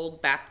an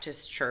old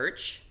Baptist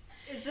church.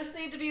 Does this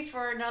need to be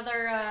for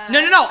another?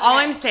 No. All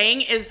I'm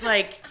saying is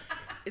like,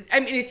 I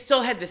mean, it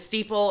still had the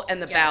steeple and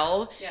the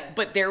bell, yes.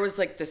 but there was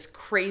like this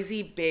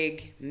crazy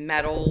big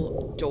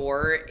metal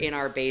door in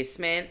our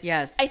basement.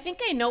 Yes. I think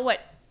I know what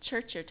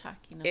church you're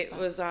talking about. It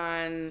was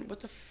on what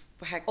the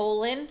heck?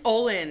 Olin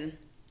Olin.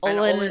 On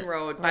Olin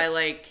Road by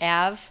like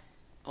Ave.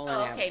 Olin Oh,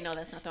 Ave. okay, no,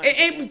 that's not the one. I'm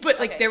thinking. But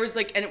like Okay. there was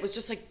like, and it was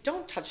just like,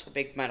 don't touch the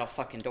big metal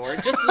fucking door.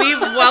 Just leave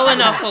well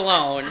enough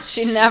alone.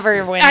 She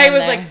never went. I in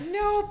was there. like,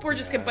 nope, we're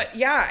just gonna. But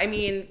yeah, I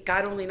mean,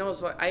 God only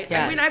knows what. I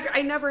Yeah. mean,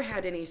 I never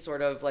had any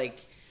sort of like.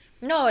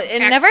 no, it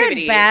never had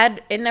activity.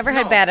 bad. It never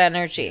had No. bad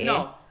energy.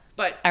 No,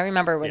 but I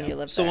remember when Yeah. you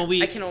lived So there. when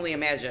we I can only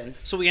imagine.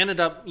 So we ended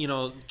up,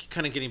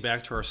 kind of getting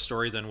back to our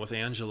story then with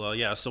Angela.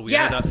 Yeah. So we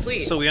Yes, ended up,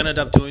 please. So we ended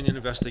up doing an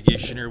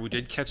investigation here. We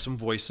did catch some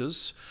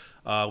voices.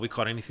 We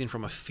caught anything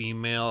from a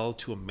female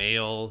to a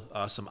male,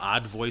 some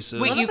odd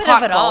voices. Wait, little you bit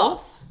caught of it all.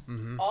 both?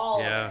 All.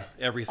 Yeah,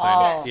 everything.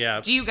 All. Yeah.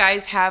 Do you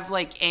guys have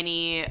like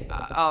any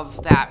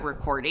of that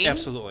recording?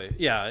 Absolutely.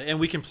 Yeah, and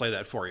we can play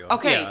that for you.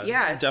 Okay,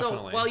 yeah.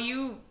 Definitely. So while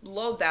you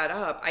load that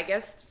up, I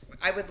guess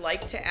I would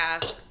like to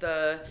ask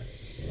the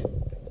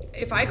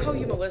if I call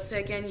you Melissa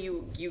again,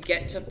 you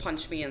get to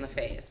punch me in the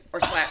face or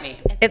slap me.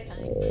 It's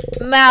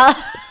fine. Mel.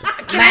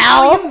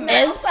 call you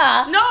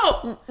Melissa.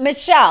 No.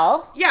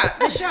 Michelle. Yeah,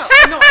 Michelle.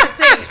 No, I was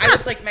saying, I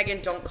was like,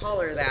 Megan, don't call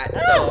her that.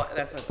 So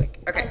that's what I was like.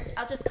 Okay.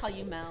 I'll just call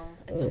you Mel.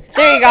 It's okay.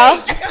 There you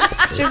go.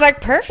 She's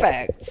like,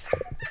 perfect.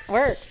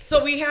 Works.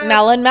 So we have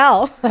Mel and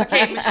Mel.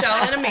 okay,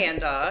 Michelle and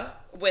Amanda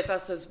with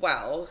us as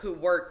well, who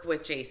work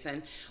with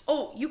Jason.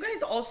 Oh, you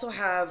guys also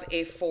have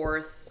a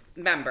fourth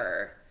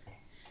member.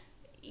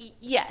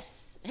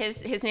 Yes.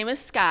 His name is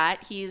Scott.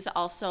 He's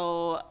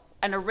also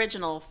an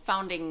original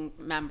founding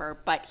member,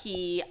 but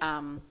he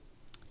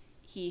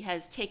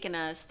has taken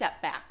a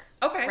step back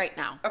right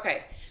now.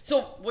 Okay.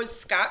 So was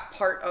Scott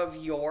part of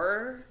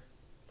your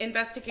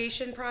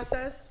investigation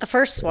process? The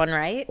first one,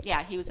 right?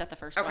 Yeah, he was at the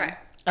first Okay. one.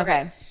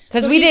 Okay.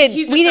 Because So we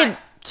he's did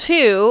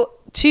just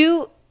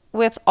two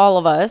with all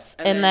of us,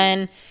 and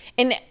then-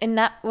 then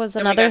that was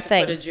Then we another got the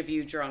thing. footage of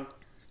you drunk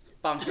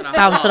bouncing off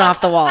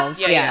Off the walls.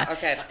 Yeah.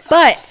 Okay.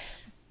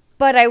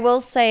 But I will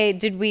say,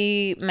 did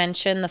we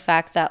mention the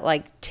fact that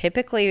like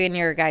typically in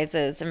your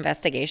guys'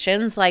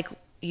 investigations, like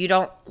you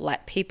don't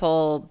let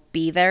people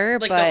be there,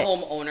 Like but the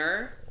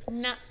homeowner.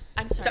 No,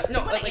 I'm sorry. Do No,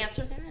 you want to like-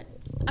 answer that?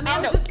 just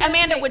gonna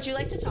Amanda, say- would you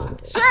like to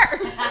talk? Sure.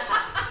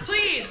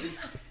 Please.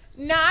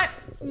 Not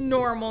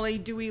normally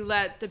do we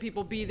let the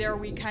people be there.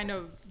 We kind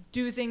of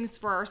do things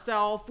for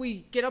ourselves.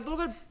 We get a little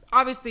bit,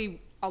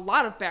 obviously, a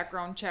lot of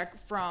background check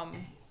from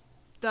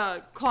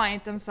the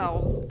client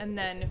themselves, and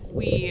then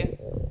we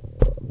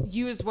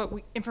use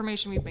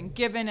information we've been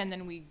given, and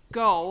then we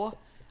go.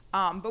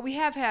 But we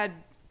have had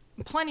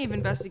plenty of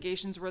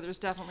investigations where there's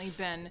definitely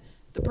been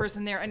the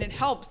person there, and it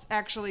helps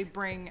actually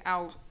bring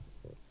out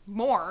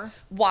more.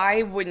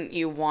 Why wouldn't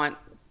you want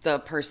the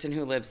person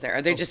who lives there?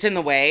 Are they just in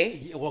the way?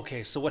 Yeah, well,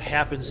 okay, so what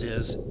happens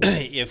is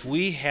if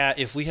we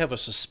have a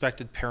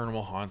suspected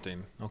paranormal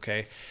haunting,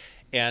 okay,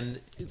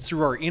 and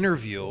through our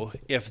interview,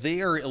 if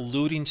they are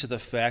alluding to the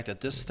fact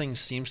that this thing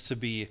seems to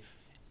be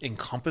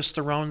encompassed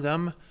around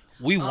them,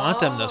 we want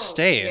them to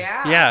stay.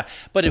 yeah.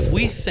 But if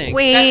we think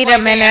wait That's a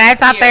why minute, they I asked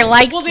thought they you.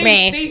 liked Well,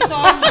 me. They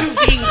saw you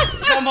being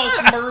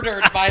almost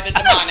murdered by the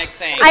demonic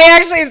thing. I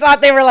actually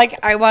thought they were like,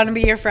 I want to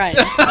be your friend.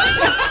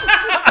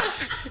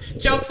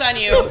 Joke's on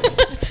you.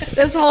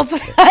 This whole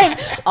time,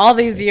 all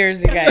these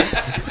years, you guys.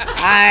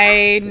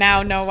 I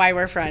now know why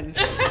we're friends.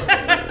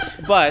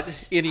 But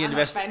in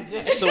the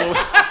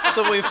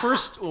so when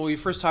we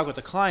first talk with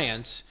the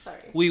client,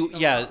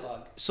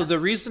 so the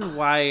reason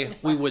why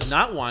we would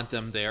not want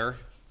them there,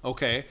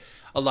 okay,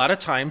 a lot of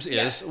times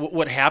is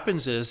what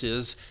happens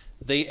is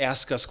they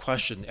ask us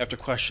question after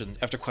question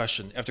after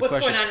question after What's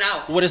question. going on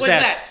now? What is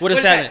that? What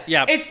is that?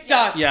 Yeah, It's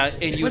dust. yeah,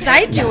 and you Was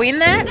I doing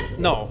that?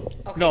 No,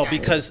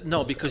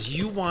 because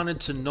you wanted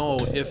to know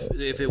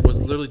if it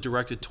was literally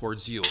directed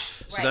towards you.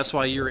 So that's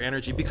why your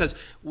energy. Because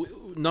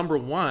number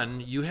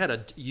one, you had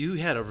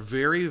a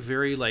very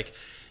very like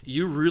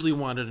you really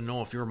wanted to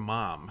know if your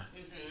mom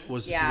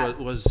was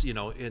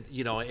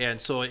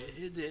and so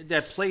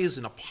that plays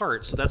in a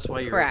part. So that's why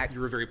you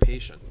were very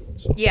patient.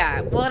 So.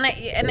 Yeah. Well,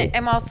 and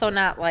I'm also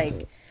not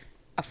like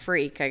a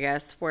freak, I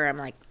guess, where I'm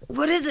like,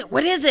 what is it?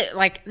 What is it?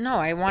 Like, no,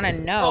 I want to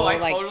know. Oh, I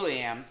like, totally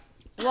am.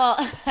 Well,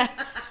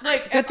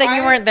 Like, good thing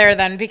you weren't there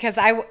then, because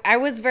I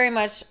was very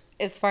much,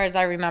 as far as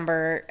I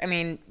remember, I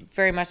mean,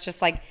 very much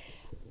just like,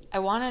 I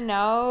want to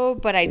know,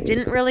 but I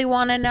didn't really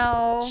want to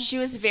know. She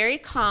was very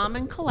calm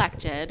and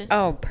collected.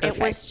 Oh, perfect.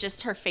 It was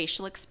just her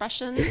facial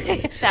expressions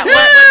that were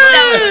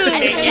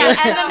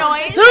and the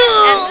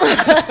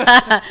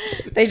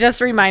noise. They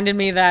just reminded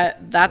me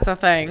that that's a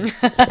thing.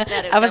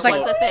 That I was like,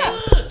 was a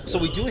thing. So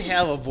we do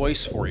have a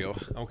voice for you,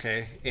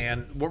 okay?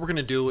 And what we're going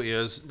to do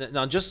is,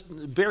 now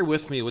just bear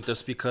with me with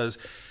this because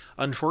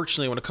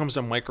unfortunately when it comes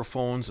to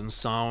microphones and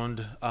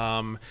sound,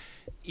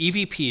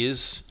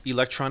 EVPs,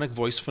 electronic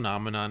voice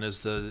phenomenon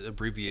is the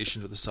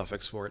abbreviation or the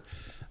suffix for it.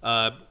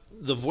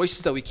 The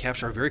voices that we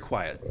capture are very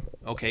quiet,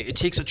 okay? It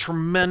takes a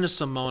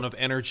tremendous amount of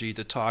energy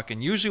to talk,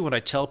 and usually what I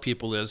tell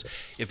people is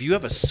if you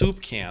have a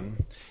soup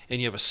can and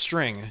you have a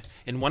string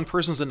and one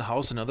person's in the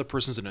house and another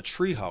person's in a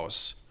tree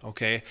house,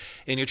 okay,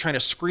 and you're trying to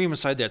scream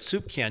inside that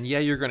soup can, yeah,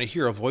 you're going to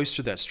hear a voice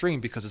through that string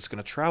because it's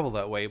going to travel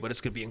that way, but it's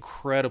going to be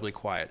incredibly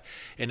quiet.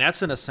 And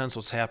that's in a sense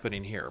what's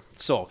happening here.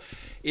 So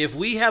if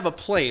we have a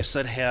place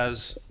that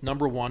has,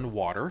 number one,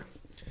 water,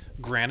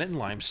 granite and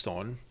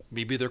limestone,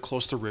 maybe they're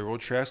close to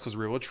railroad tracks because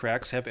railroad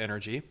tracks have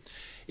energy.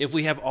 If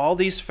we have all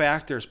these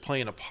factors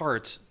playing a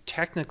part,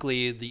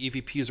 technically the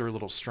EVPs are a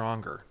little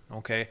stronger,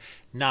 okay?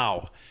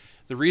 Now,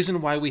 the reason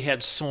why we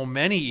had so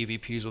many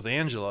EVPs with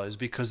Angela is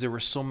because there were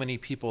so many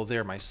people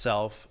there,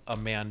 myself,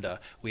 Amanda.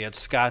 We had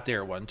Scott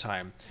there one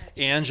time.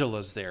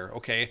 Angela's there,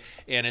 okay?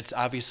 And it's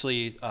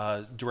obviously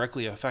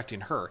directly affecting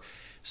her.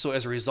 So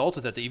as a result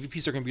of that, the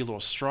EVPs are going to be a little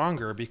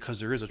stronger because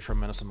there is a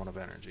tremendous amount of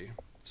energy.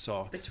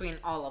 So between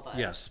all of us.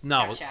 yes.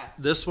 Now, Gotcha.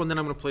 this one that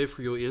I'm going to play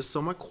for you is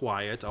somewhat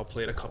quiet. I'll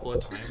play it a couple of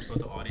times so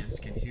the audience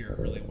can hear it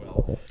really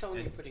well. Tell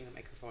me you're putting the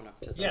microphone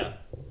up to the... Yeah.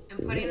 I'm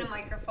putting a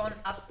microphone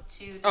up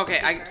to the Okay,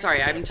 I'm speaker.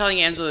 sorry. I'm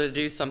telling Angela to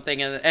do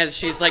something as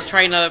she's like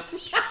trying to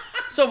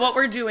So what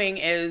we're doing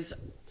is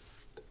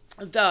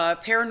the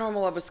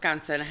Paranormal of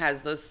Wisconsin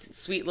has this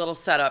sweet little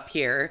setup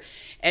here,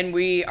 and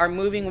we are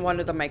moving one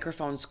of the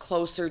microphones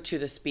closer to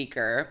the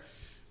speaker.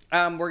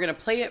 We're going to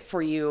play it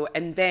for you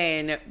and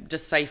then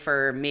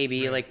decipher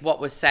maybe like what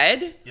was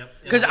said. Yep.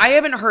 Because I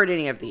haven't heard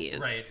any of these.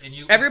 Right. And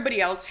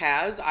everybody else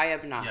has. I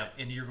have not. Yep.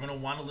 And you're going to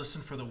want to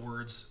listen for the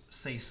words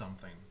 "say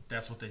something."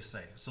 That's what they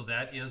say. So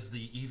that is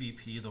the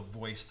EVP, the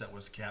voice that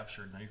was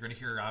captured. Now you're going to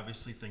hear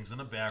obviously things in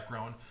the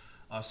background,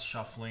 us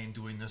shuffling,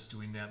 doing this,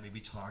 doing that, maybe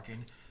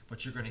talking,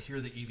 but you're going to hear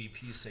the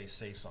EVP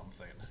say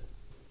something.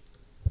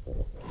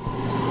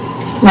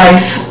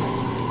 Life.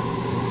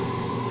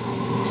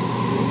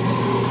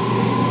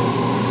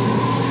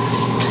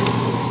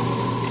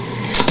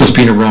 Just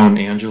being around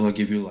Angela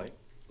give you light.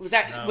 Was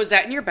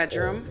that in your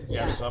bedroom?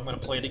 Yeah. So I'm going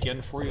to play it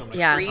again for you. I'm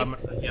Yeah. I'm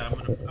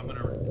going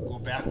to go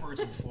backwards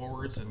and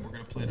forwards, and we're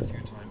going to play it a few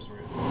times for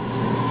you.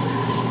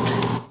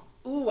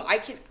 Ooh, I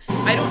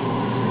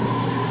don't.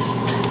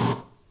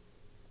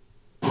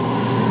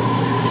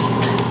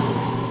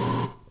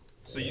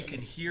 So you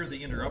can hear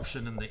the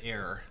interruption in the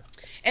air.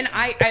 And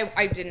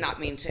I did not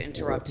mean to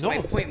interrupt. No. My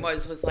point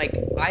was like,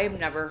 I have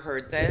never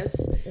heard this,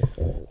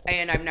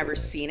 and I've never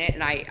seen it,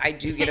 and I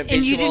do get a visual.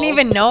 And you didn't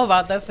even know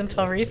about this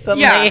until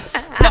recently. Yeah.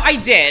 No, I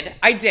did.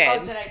 Oh,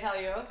 did I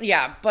tell you?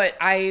 Yeah, but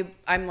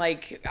I'm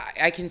like,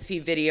 I can see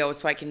video,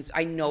 so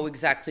I know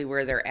exactly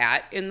where they're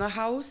at in the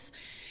house,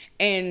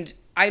 and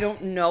I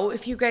don't know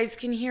if you guys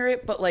can hear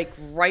it, but like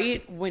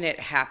right when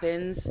it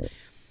happens,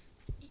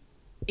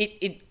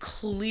 it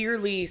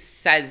clearly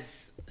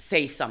says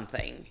say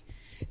something.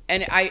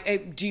 And I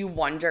do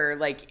wonder,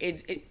 like,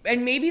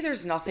 and maybe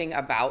there's nothing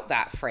about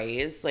that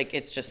phrase. Like,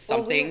 it's just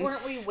something.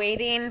 Weren't we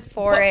waiting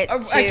for it to...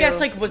 I guess,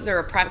 like, was there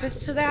a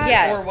preface to that?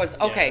 Yes. Or was...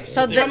 Okay, Yeah.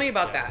 so tell me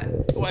about that.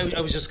 Well, I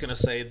was just going to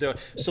say,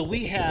 so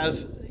we have,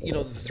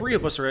 the three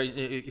of us are,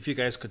 if you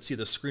guys could see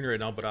the screen right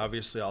now, but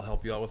obviously I'll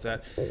help you out with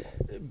that.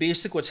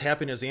 Basically what's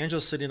happening is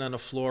Angela's sitting on the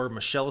floor,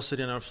 Michelle is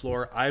sitting on the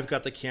floor, I've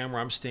got the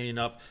camera, I'm standing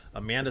up,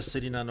 Amanda's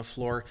sitting on the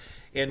floor.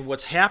 And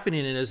what's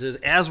happening is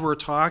as we're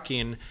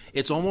talking,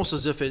 it's almost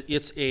as if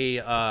it's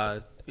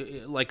a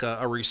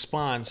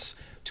response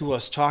to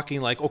us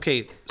talking, like,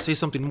 okay, say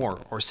something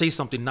more or say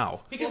something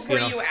now. Because were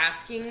you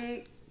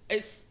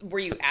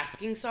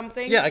asking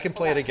something? Yeah, I can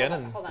play it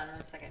again. Hold on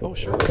 1 second. Oh,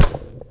 sure.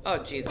 Oh,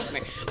 Jesus.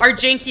 Our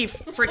janky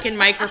freaking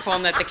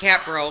microphone that the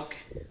cat broke.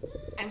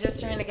 I'm just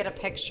trying to get a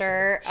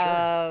picture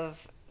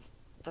of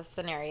the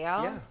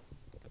scenario. Yeah.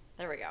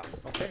 There we go.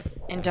 Okay.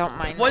 And don't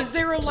mind. Was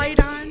there a light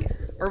on?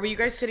 Or were you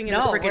guys sitting in the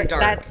freaking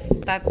dark?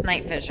 That's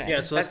night vision.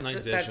 Yeah, so that's night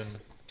vision. That's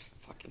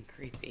fucking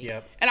creepy.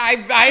 Yep. And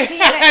I've lived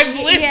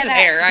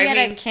there. He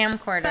had a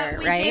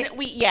camcorder, right?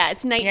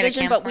 It's night had a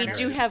vision, but we camcorder.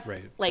 do have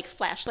Right. like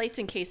flashlights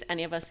in case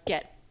any of us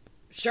get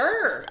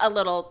Sure. a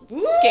little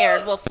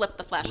scared. We'll flip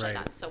the flashlight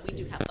Right. on, so we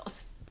do have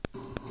those.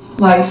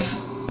 Life.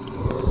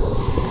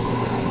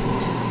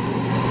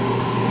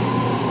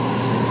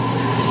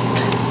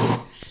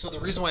 So the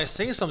reason why I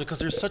say something because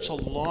there's such a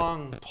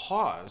long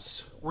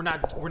pause. We're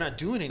not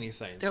doing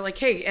anything. They're like,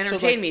 hey, entertain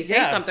So, like, me. Say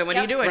yeah. something. What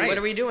are you doing? Right, What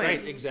are we doing?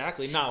 Right,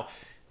 exactly. Now,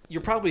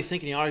 you're probably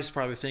thinking, the audience is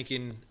probably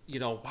thinking,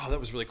 wow, that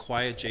was really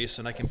quiet,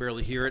 Jason. I can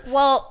barely hear it.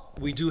 Well,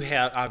 We do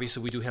have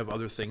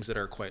other things that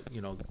are quite,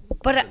 a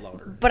but bit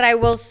louder. but I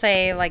will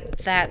say, like,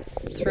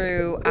 that's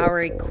through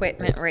our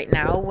equipment right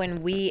now.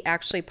 When we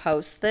actually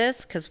post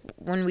this, because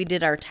when we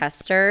did our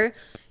tester,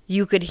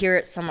 you could hear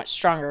it so much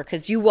stronger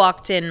because you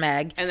walked in,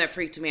 Meg, And that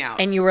freaked me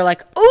out. and you were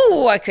like,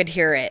 "Ooh, I could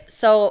hear it."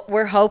 So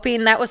we're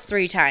hoping that was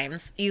 3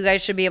 times. You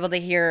guys should be able to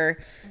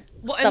hear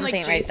something and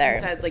like right Jason there.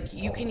 said, like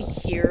you can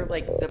hear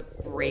like the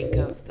break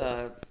of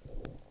the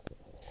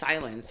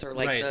silence or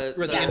like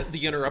Right.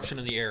 The interruption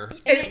in the air.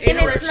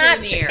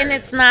 and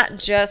it's not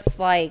just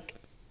like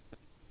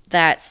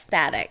that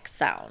static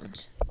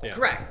sound. Yeah.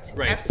 correct.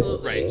 Right.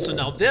 Absolutely. Right. So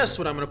now this,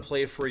 what I'm going to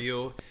play for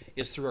you,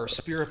 is through our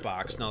spirit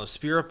box. Now the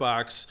spirit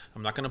box,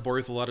 I'm not going to bore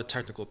you with a lot of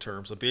technical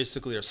terms, but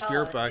basically our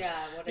spirit us, box.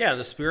 what it Yeah,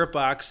 the spirit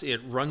box,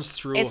 it runs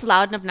through. It's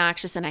loud and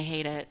obnoxious, and I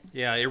hate it.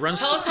 Yeah, it runs.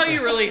 Tell us how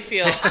you really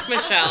feel,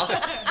 Michelle.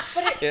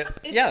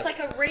 It's like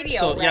a radio,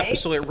 so, right? Yeah,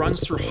 so it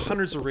runs through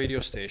hundreds of radio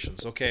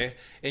stations, okay?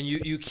 And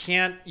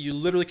you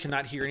literally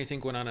cannot hear anything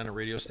going on a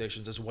radio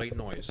station. It's white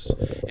noise.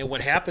 And what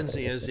happens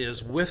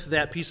is with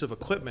that piece of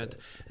equipment,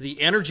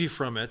 the energy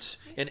from it,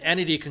 an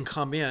entity can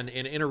come in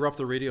and interrupt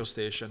the radio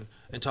station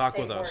and talk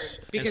with us.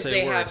 and Because say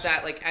they have words.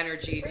 that like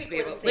energy to be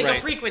able, Frequency. like Right.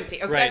 a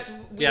frequency. Okay, Right.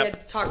 we Yep.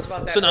 had talked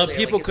about that. So now earlier.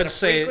 people like, is could it a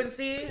say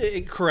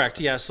frequency. correct,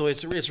 yeah. So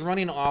it's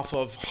running off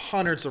of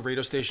hundreds of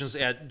radio stations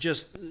at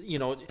just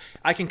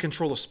I can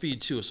control the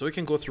speed too, so it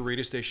can go through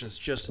radio stations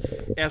just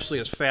absolutely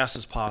as fast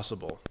as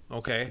possible.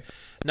 Okay.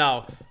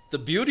 Now the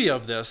beauty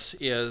of this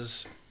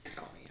is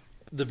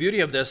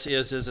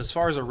as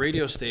far as a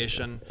radio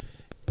station,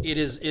 it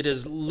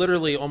is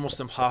literally almost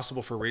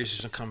impossible for a radio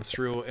station to come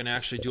through and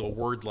actually do a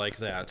word like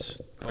that.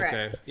 Okay.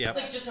 Correct. Yeah.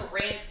 Like just a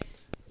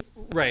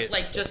Right.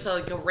 Like just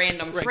like a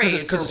random Right, phrase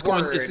because it's or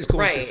going, word. it's going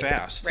right. too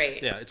fast.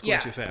 Right. Yeah, it's going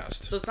too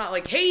fast. So it's not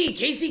like, hey,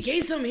 Casey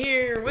Kasem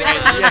here with us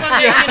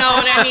Sunday, you know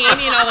what I mean?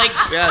 You know, like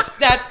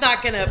that's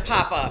not gonna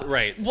pop up.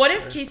 Right. What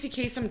if Casey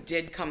Kasem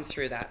did come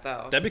through that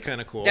though? That'd be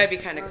kind of cool. That'd be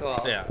kind of cool.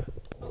 Yeah.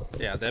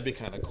 Yeah, that'd be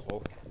kind of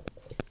cool.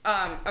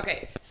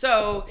 Okay,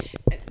 so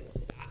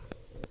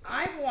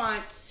I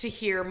want to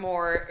hear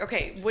more.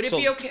 Okay, would it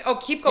be okay? Oh,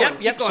 keep going.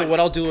 Yep. Keep going. So what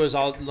I'll do is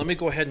let me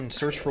go ahead and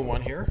search for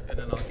one here, and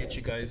then I'll get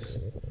you guys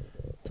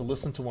to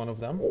listen to one of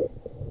them.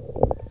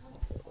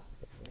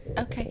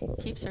 Okay,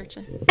 keep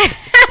searching.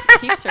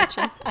 Keep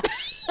searching.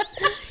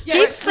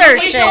 Keep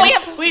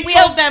searching. We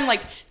told them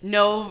like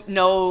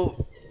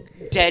no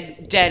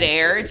dead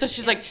air, and so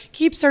she's like,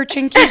 keep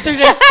searching.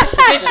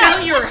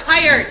 Michelle, you're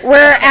hired. We're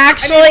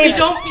actually we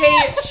don't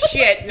pay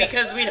shit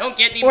because we don't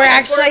get any. we're money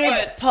actually for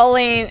it.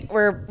 pulling.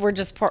 We're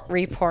just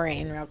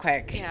re-pouring real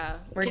quick. Yeah.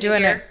 We're Can you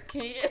doing hear? it.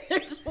 Can you,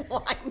 there's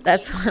wine.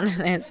 That's what it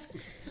is.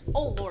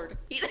 Oh Lord.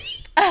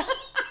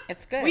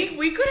 It's good.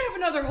 We could have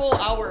another whole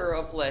hour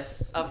of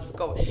lists of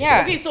going.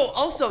 Yeah. Okay, so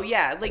also,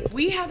 like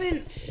we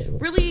haven't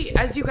really,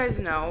 as you guys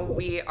know,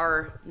 we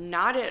are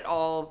not at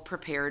all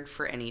prepared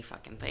for any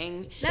fucking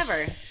thing.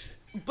 Never.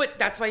 But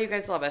that's why you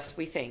guys love us,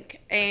 we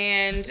think.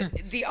 And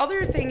the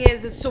other thing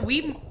is so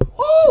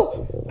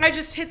I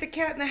just hit the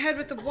cat in the head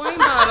with the wine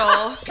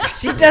bottle.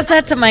 She does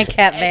that to my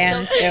cat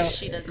Van It's okay, too.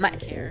 she doesn't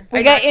care. We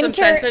I got some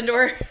sense intern. into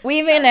her. We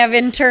even have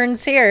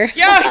interns here.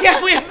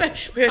 Yeah, we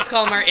just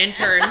call them our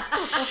interns.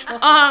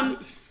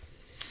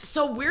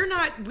 So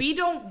we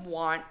don't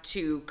want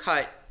to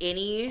cut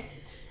anything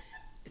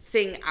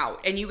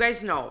out. And you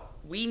guys know,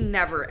 we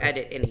never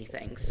edit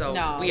anything. So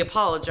No. we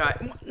apologize.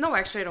 No,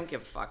 actually I don't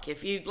give a fuck.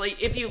 If you like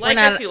We're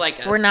not, us, you like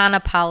us. We're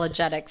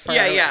non-apologetic for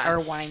our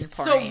wine pouring.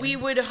 So we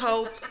would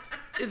hope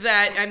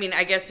that, I mean,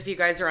 I guess if you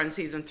guys are on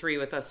season 3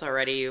 with us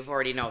already, you've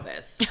already know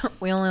this.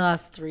 We only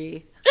lost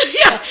 3.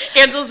 Yeah,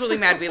 Angela's really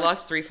mad. We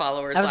lost 3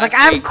 followers. I was last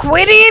like, I'm week.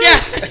 quitting.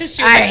 Yeah, she was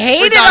I like, hate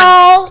 "We're it done.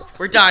 all.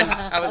 We're done.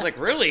 I was like,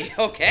 really?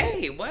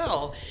 Okay,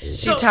 well.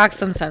 She talks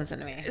some sense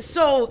into me.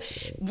 So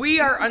we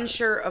are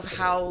unsure of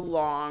how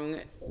long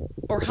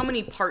or how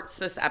many parts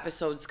this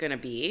episode's going to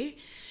be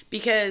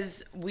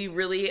because we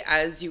really,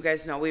 as you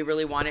guys know, we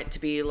really want it to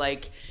be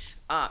like,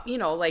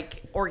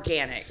 like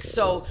organic.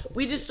 So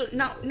we just,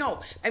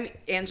 no. I mean,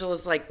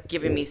 Angela's like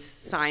giving me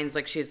signs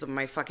like she's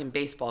my fucking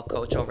baseball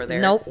coach over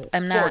there. Nope,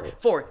 I'm not.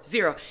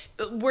 4-0.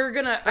 We're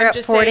We're at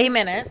 40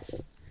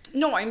 minutes.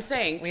 No, I'm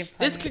saying We've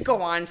this could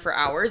go on for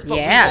hours, but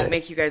Yeah. we won't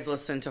make you guys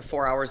listen to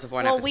 4 hours of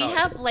one Well, episode. we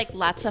have like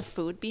lots of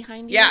food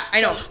behind you. Yeah,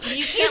 I know. so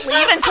you can't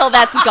leave until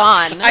that's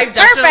gone. I've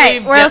definitely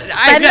We'll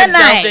spend the delved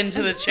night.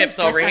 into the chips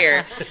over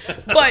here.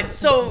 But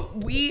so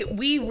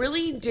we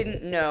really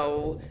didn't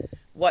know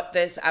what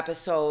this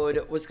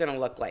episode was going to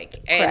look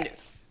like. And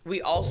Correct.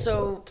 we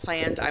also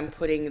planned on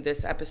putting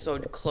this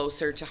episode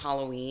closer to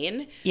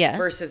Halloween Yes.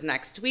 versus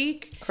next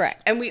week.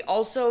 Correct. And we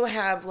also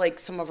have like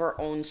some of our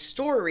own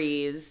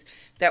stories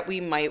that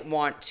we might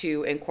want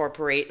to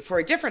incorporate for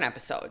a different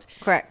episode.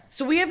 Correct.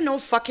 So we have no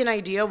fucking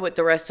idea what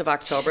the rest of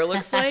October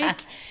looks like,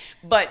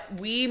 but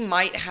we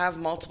might have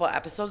multiple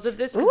episodes of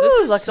this because Ooh,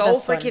 this look is at so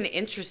this one. freaking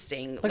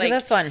interesting. Look at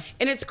this one.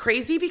 And it's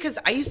crazy because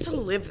I used to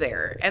live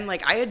there and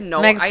like I had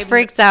no Megs I-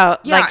 freaks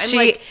out. Yeah, like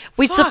and,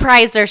 we fuck.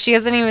 surprised her. She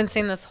hasn't even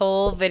seen this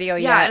whole video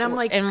yet. Yeah, and I'm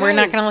like, and we're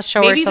not guys, going to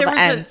show her maybe till there the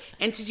was end. an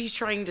entity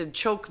trying to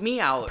choke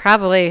me out.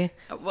 Probably.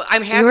 Well,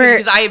 I'm happy were-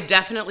 because I have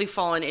definitely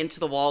fallen into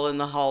the wall in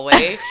the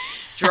hallway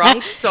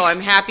drunk, so I'm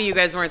happy you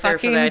guys weren't there for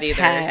Fucking that either.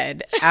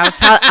 Ted.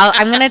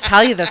 I'm going to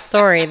tell you the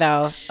story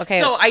though. Okay.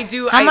 So I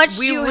do. How much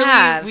we do you really,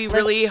 have? We Let's-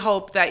 really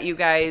hope that you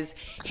guys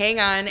hang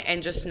on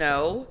and just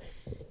know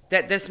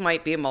that this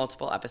might be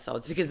multiple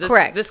episodes because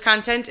Correct. this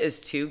content is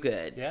too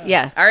good.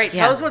 Yeah. All right,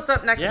 tell Yeah. us what's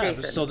up next, Yeah,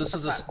 Jason. so this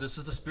is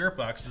the spirit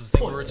box. This is the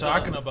thing we were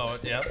talking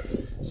about. Yep.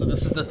 So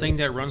this is the thing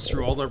that runs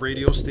through all the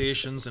radio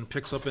stations and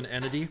picks up an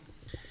entity.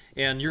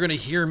 And you're gonna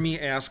hear me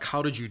ask,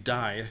 "How did you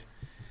die?"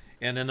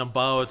 And then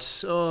about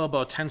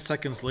 10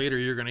 seconds later,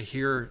 you're gonna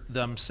hear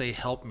them say,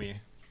 "Help me."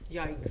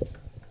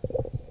 Yikes.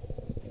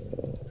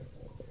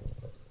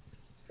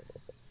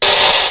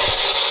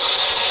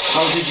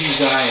 How did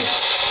you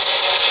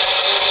die?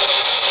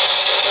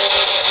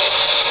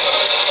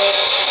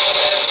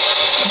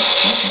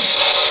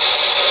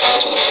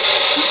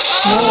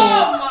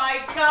 Oh my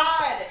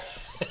god.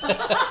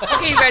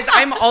 Okay, you guys,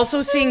 I'm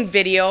also seeing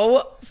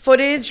video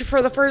footage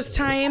for the first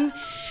time.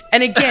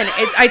 And again,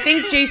 I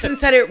think Jason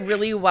said it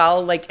really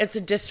well. Like, it's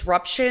a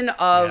disruption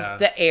of Yeah.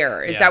 the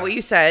air. Is Yeah. that what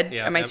you said?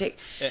 Yeah, Am I take?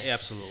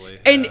 absolutely.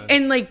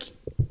 And like,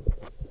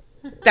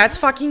 that's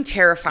fucking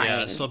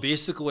terrifying. yeah. So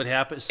basically, what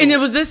happened? And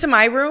was this in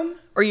my room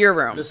or your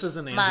room? This is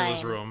in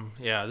Angela's Mine. room.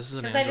 Yeah, this is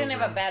in Because I Angela's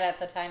didn't room. have a bed at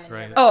the time. in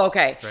Right. here. Oh,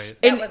 okay. Right.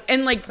 And That was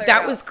and like cleared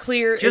that out. was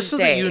clear Just as so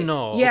day. that you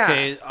know, Yeah.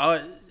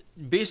 okay.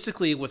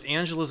 Basically, with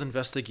Angela's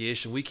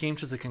investigation, we came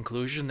to the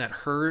conclusion that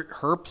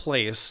her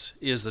place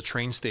is the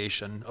train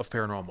station of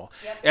paranormal.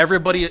 Yep.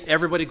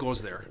 Everybody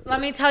goes there. Let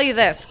me tell you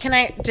this. Did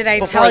I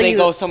Before tell they you?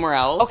 go somewhere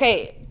else.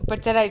 Okay,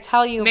 but did I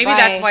tell you? Maybe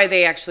that's why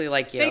they actually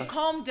like you. They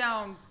calm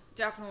down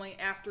definitely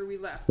after we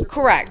left.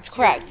 Correct.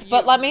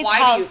 But let me Why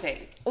tell. do you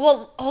think?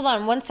 Well, hold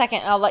on 1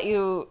 second. I'll let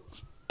you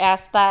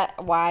ask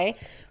that why.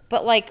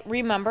 But like,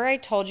 remember I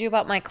told you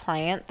about my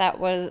client that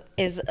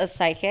is a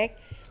psychic.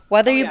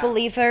 Whether you yeah.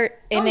 believe her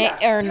in it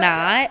yeah. or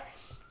not,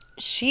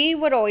 she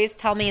would always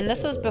tell me, and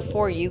this was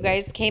before you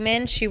guys came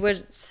in. She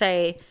would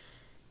say,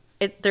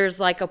 "There's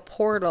like a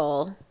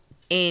portal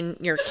in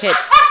your kitchen."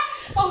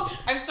 Oh,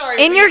 I'm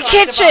sorry. In We your talked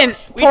kitchen,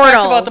 about, we talked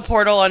about the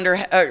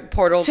portals.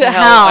 portal To to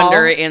hell hell, under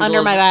under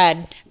Angela's, my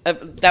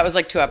bed. That was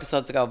like 2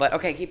 episodes ago, but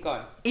okay, keep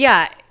going.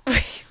 Yeah.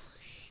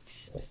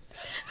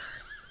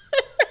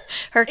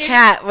 Her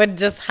cat would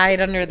just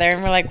hide under there,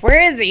 and we're like, "Where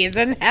is he? He's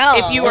in hell."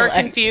 If you are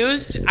Like,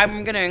 confused,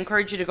 I'm going to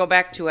encourage you to go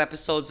back 2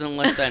 episodes and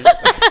listen.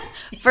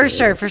 for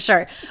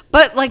sure.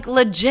 But like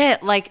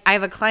legit, like I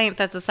have a client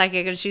that's a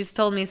psychic, and she's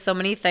told me so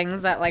many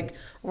things that like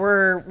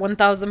were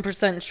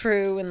 1000%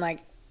 true, and like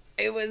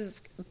it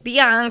was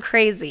beyond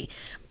crazy.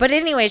 But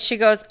anyway, she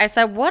goes, I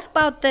said, "What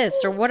about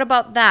this or what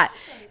about that?"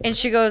 And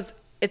she goes,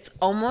 "It's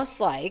almost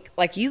like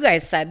you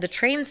guys said, the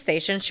train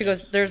station." She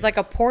goes, "There's like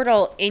a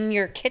portal in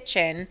your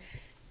kitchen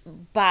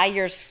by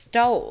your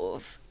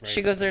stove."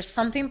 She goes, "There's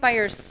something by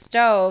your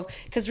stove."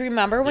 Because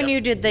remember when Yep.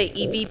 you did the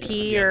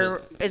EVP, Yeah,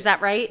 or is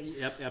that right?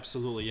 Yep,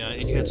 absolutely, yeah.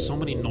 And you had so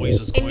many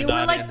noises And going you were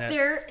on. like, and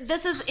that,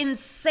 this is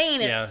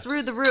insane. It's Yeah.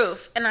 through the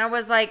roof. And I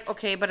was like,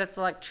 okay, but it's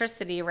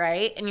electricity,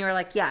 right? And you were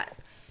like,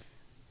 yes.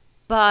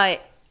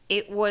 But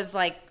it was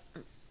like,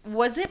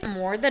 was it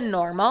more than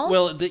normal?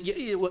 Well,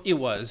 it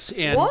was,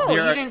 and Whoa, there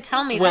you are- didn't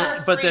tell me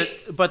well,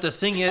 that. but the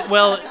thing is,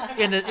 well,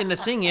 and the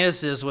thing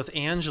is with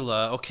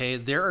Angela, okay,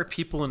 there are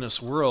people in this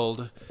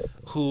world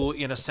who,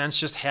 in a sense,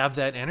 just have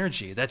that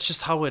energy. That's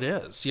just how it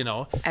is, you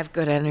know. I have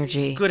good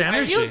energy. Good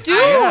energy. You do.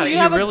 Yeah, you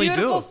have really a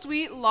beautiful, do.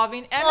 sweet,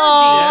 loving energy.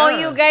 Oh,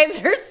 Yeah. you guys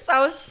are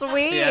so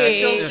sweet.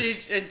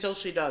 Yeah. until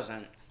she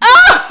doesn't.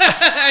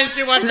 And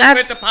she wants to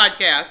quit That's- the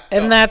podcast.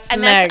 And that's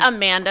And Meg. that's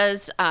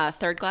Amanda's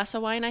third glass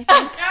of wine, I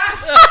think.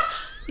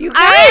 You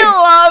guys.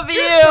 I love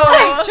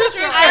you. Just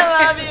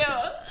I love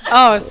you.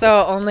 Oh,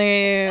 so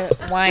only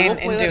wine we'll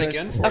play and that juice.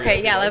 again for you if Okay,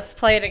 you yeah, like. let's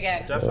play it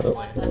again.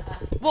 Definitely.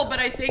 Well, but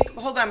I think,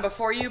 hold on,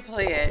 before you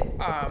play it,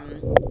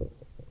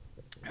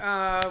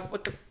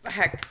 what the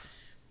heck?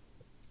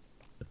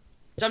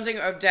 Something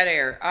of dead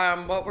air.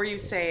 What were you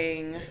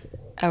saying?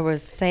 I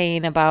was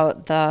saying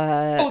about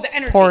the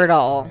energy.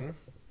 portal.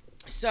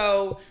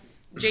 So,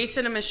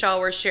 Jason and Michelle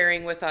were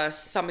sharing with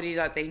us somebody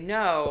that they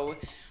know,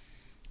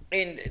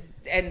 and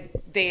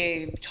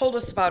they told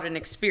us about an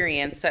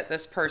experience that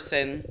this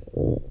person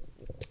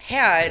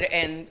had,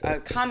 and a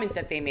comment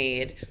that they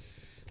made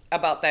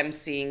about them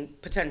seeing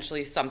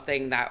potentially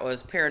something that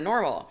was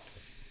paranormal.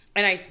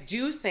 And I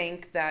do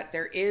think that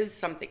there is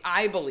something,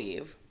 I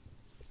believe,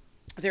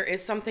 there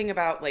is something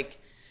about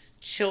like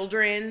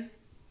children,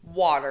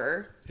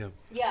 water. Yeah.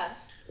 Yeah.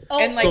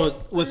 Oh, And, like,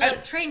 So with the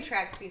train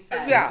tracks, he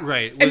said. Yeah.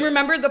 Right. And With-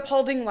 remember the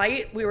Paulding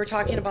light? We were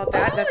talking about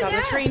that. That's on the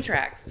yeah. train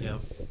tracks. yeah.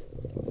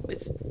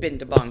 It's been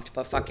debunked,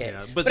 but fuck it.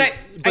 Yeah. But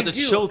But the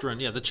do, children,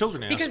 the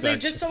children aspect. because they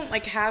just don't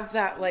like have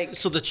that like.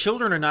 So the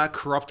children are not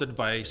corrupted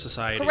by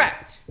society.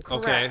 Correct.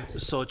 Okay.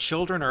 Correct. So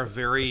children are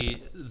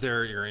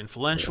they're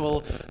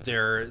influential.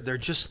 They're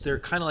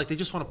kind of like they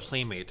just want to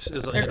playmate.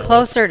 They're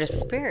closer to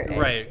spirit.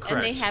 Right.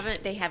 Correct. And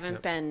they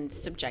haven't been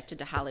subjected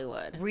to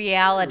Hollywood.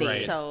 Reality.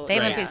 Right. So They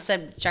haven't Right. been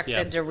subjected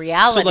Yeah. to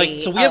reality.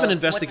 So we have an of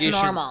what's investigation.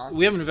 normal.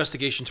 We have an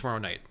investigation tomorrow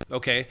night.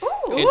 Okay.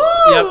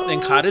 Ooh.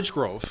 In Cottage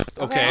Grove.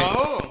 Okay.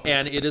 Oh.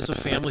 And it is a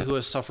family who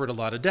has suffered a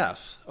lot of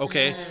death.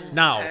 Okay.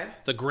 Now Okay.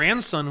 the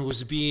grandson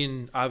who's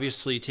being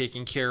obviously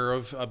taken care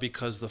of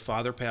because the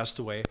father passed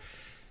away.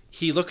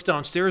 He looked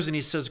downstairs and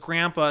he says,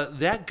 "Grandpa,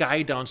 that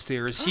guy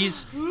downstairs, he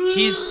says,"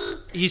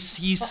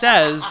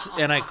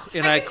 and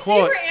I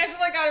quote. Where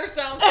Angela got her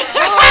sound.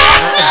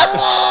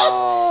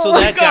 So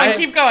that guy,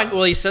 keep going.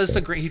 Well, he says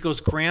he goes,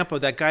 "Grandpa,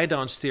 that guy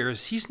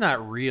downstairs, he's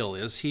not real,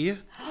 is he?"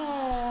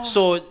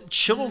 So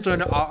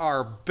children are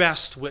our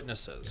best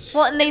witnesses.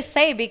 Well, and they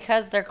say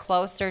because they're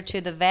closer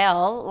to the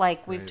veil,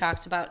 like we've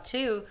talked about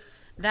too,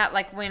 that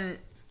like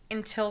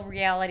until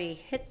reality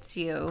hits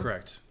you,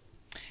 Correct.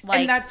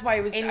 like, And that's why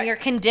it was. and you're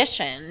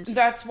conditioned.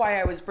 That's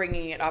why I was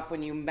bringing it up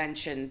when you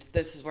mentioned,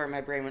 this is where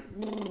my brain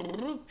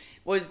went,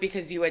 was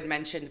because you had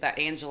mentioned that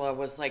Angela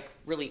was like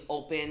really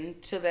open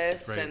to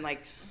this, Right. and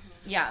like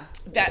Yeah.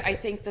 that I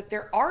think that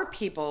there are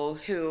people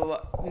who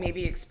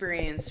maybe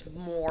experience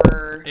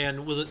more.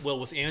 And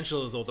with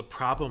Angela though, the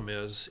problem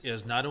is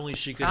not only is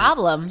she gonna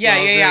Problem.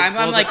 Yeah.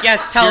 I'm like,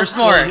 yes, tell us here's-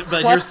 more. well,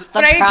 but What's here's the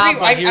But I agree.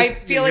 problem? I feel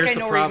like here's I the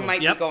know where you problem.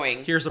 might Yep. be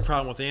going. Here's the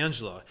problem with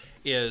Angela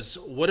is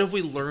what have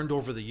we learned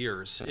over the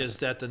years is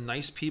that the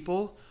nice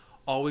people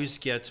always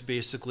get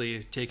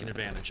basically taken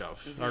advantage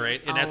of. All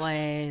right. And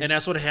Always.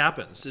 that's what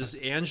happens is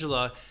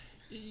Angela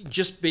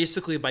just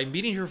basically by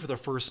meeting her for the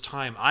first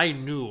time, I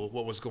knew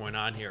what was going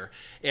on here.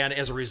 And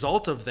as a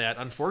result of that,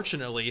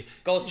 unfortunately,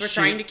 Ghosts were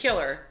trying to kill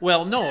her.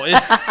 Well, no. You're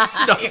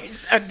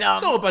so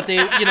dumb. No, but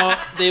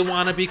they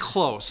want to be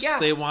close. Yeah,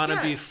 They want to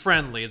yeah. be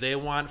friendly. They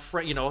want,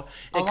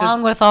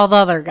 Along with all the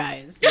other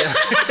guys.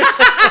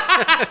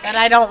 That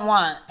I don't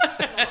want.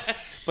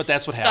 But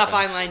that's what Stop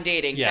happens. online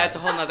dating. Yeah. That's a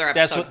whole nother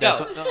episode.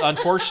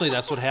 Unfortunately,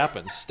 that's what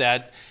happens.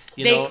 That,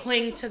 They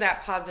cling to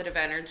that positive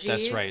energy.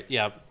 That's right.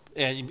 Yeah.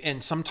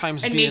 And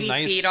sometimes And being maybe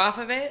nice. feed off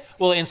of it.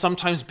 Well, and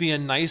sometimes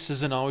being nice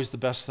isn't always the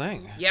best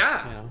thing.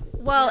 Yeah.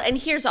 Well, and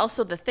here's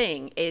also the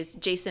thing: is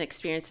Jason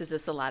experiences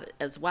this a lot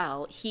as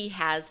well. He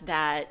has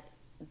that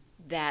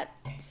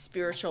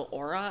spiritual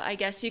aura, I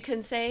guess you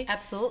can say.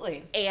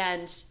 Absolutely.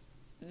 And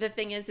the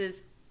thing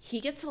is he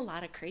gets a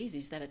lot of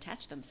crazies that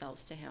attach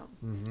themselves to him.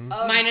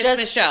 Minus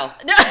Michelle.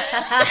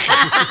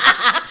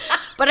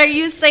 But are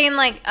you saying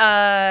like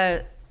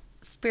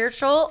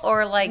spiritual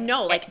or like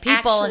No, like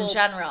people in actual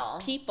general?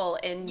 People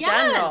in Yes,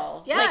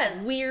 general. yes.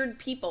 Like weird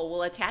people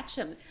will attach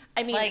him.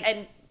 I mean, Like-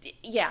 and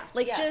yeah,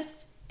 like Yeah.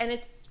 just, and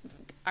it's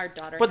our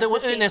daughter. But has that- the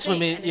same and that's what thing,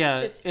 made- and yeah,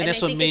 it's just, and I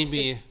that's what think made it's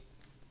me- just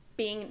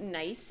being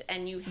nice,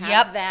 and you have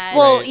Yep. that.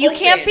 Well, Right. you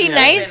can't be Open.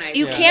 nice. Yeah.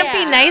 You Yeah. can't be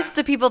Yeah. nice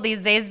to people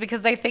these days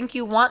because they think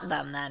you want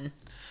them. Then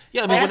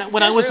Yeah, I mean, That's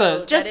when I was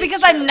true. just That is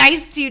because true. I'm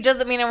nice to you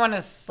doesn't mean I want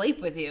to sleep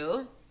with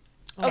you.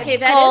 Okay, It's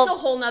that called- is a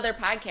whole nother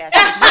podcast. We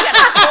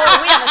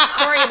have a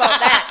story about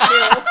that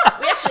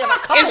too. We actually have a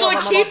couple Angela,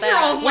 of them keep about your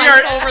that. own We mic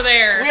are- over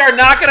there. we are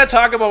not going to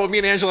talk about what me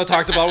and Angela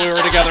talked about when we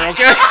were together,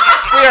 okay?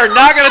 We are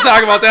not going to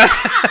talk about that.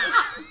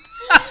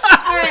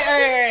 All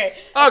right.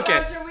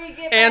 Okay.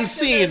 And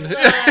scene.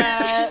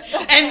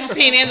 And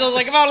scene. Angela's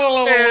like, blah, blah,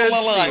 blah, blah, And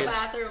blah, blah. scene.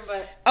 Bathroom,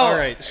 but All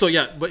right. So,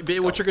 yeah, but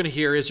what you're going to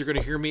hear is you're going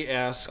to hear me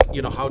ask,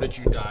 how did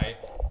you die?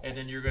 And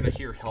then you're going to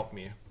hear, help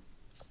me.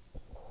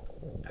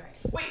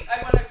 Wait,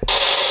 I want to.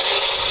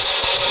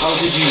 How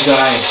did you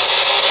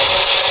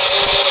die?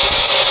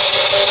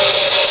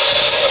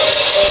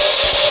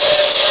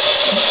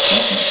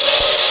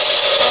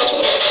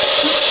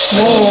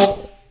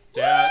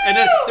 Yeah. And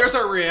then there's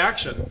our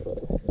reaction.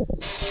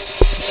 What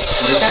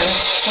is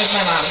that? Where's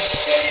my mom?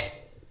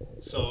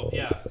 So,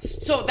 yeah.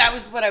 So that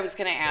was what I was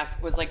going to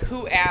ask, was like,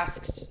 who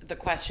asked the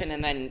question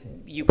and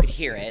then you could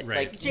hear it?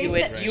 Right. Like, you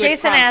had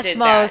Jason asked prompted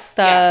most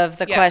that. of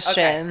the Yeah,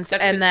 questions,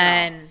 okay. and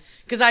then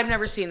because I've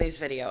never seen these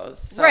videos.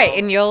 So. right,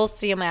 and you'll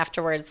see them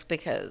afterwards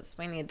because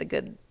we need the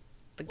good.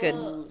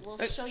 We'll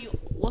show you.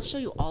 We'll show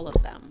you all of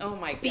them. Oh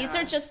my god. These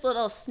are just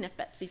little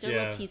snippets. These are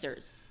Yeah. little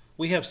teasers.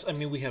 We have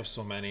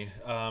so many.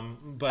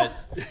 But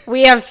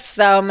We have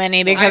so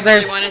many because I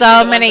really there's wanted to see so the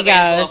ones many of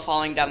Angela ghosts.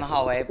 falling down the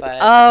hallway, but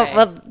Oh okay.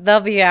 well, they'll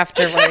be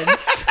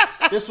afterwards.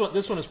 this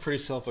one is pretty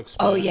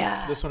self-explanatory. Oh,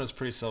 yeah. This one is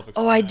pretty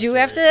self-explanatory. Oh, I do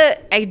have to.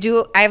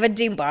 I have a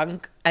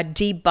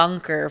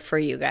debunker for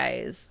you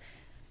guys.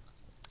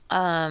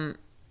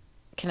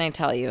 Can I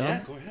tell you?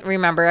 Yeah, go ahead.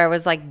 Remember, I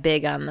was like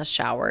big on the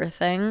shower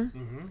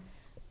thing.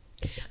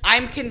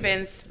 I'm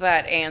convinced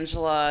that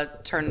Angela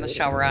turned the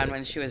shower on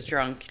when she was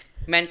drunk,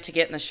 meant to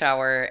get in the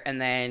shower,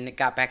 and then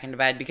got back into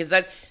bed because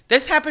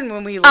this happened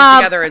when we lived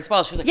together as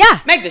well. She was like, yeah.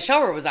 Meg, the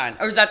shower was on."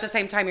 Or is that the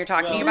same time you're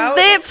talking about?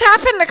 It's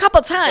happened a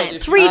couple times,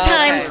 if 3 you-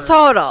 times Okay.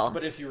 total.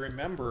 But if you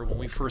remember when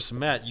we first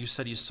met, you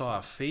said you saw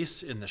a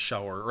face in the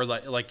shower, or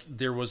like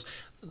there was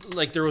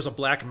a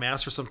black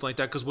mass or something like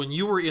that. Because when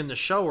you were in the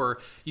shower,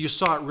 you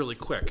saw it really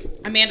quick.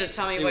 Amanda,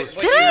 tell me what was-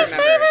 you Did I remember.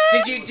 say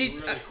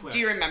that? Do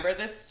you remember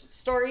this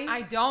story?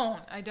 I don't.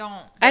 I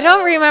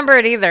don't remember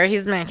it either.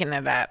 He's making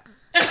it up.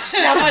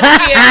 That must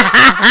be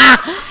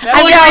it. I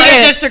feel like I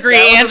it. disagree.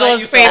 That was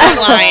Angela's like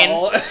favorite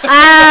line.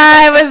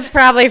 I was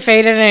probably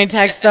faded and I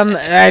text him.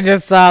 I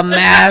just saw a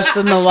mass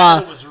in the It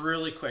wall. was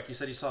really quick. You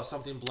said you saw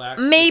something black.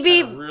 Maybe-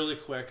 just kinda really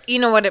quick. You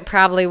know what it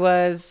probably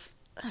was?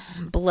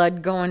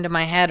 Blood going to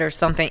my head or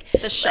something.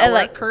 The shower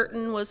Like-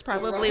 curtain was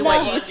probably No.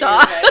 what you saw.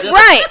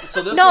 Right.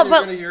 So this No, one you're but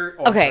gonna hear.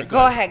 okay, sorry,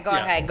 go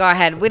ahead. Go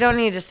ahead. We don't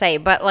need to say,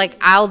 but like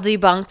I'll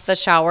debunk the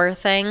shower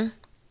thing.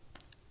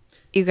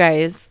 You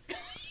guys,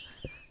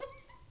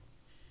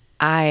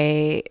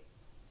 I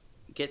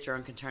Get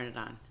drunk and turn it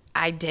on.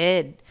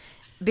 did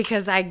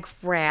because I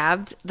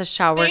grabbed the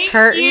shower Thank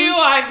curtain you.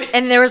 I've been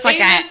and there was like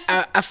saying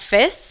a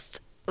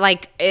fist,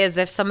 like as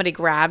if somebody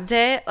grabbed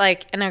it,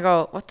 like, and I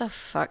go, what the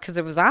fuck? Because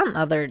it was on the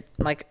other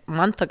like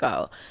month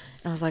ago,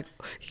 and I was like,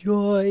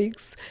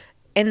 yikes.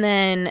 And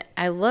then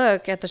I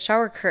look at the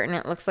shower curtain,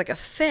 it looks like a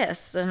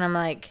fist, and I'm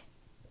like,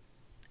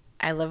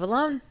 I live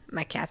alone.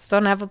 My cats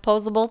don't have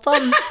opposable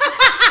thumbs,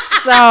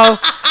 so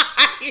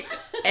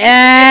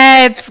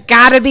it's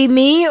got to be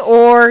me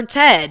or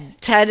Ted.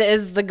 Ted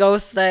is the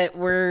ghost that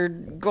we're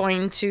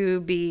going to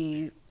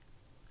be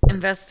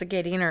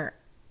investigating,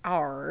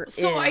 or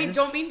So I is,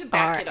 don't mean to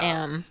back it up,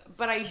 am.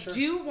 but I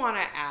do want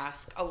to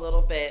ask a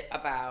little bit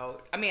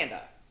about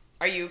Amanda.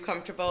 Are you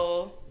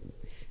comfortable?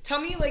 Tell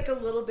me like a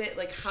little bit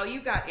like how you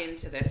got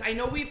into this. I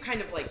know we've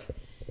kind of like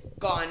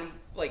gone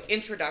like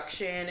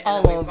introduction and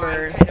All then we've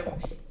over. gone kind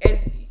of,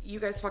 as you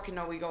guys fucking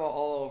know, we go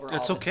all over.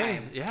 It's all the okay.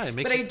 time. Yeah, it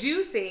makes But I it.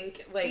 do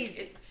think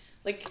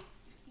like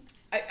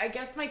I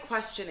guess my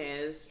question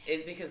is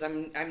because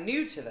I'm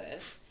new to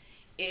this,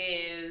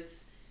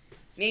 is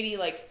maybe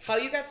like how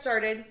you got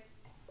started,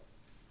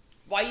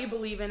 why you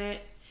believe in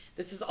it.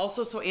 This is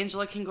also so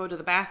Angela can go to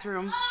the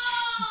bathroom.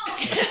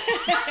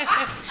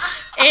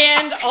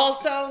 And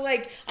also,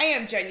 like, I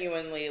am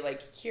genuinely,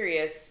 like,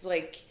 curious,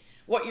 like,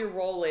 what your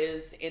role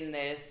is in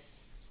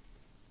this.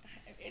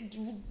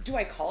 Do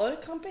I call it a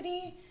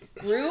company?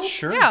 Group?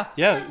 Sure.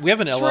 Yeah. We have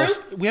an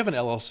LLC. Troop? We have an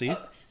LLC.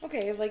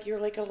 Okay, like, you're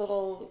like a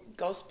little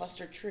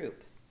Ghostbuster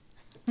troop.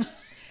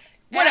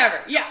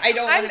 Whatever. Yeah, I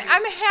don't I'm want to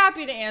I'm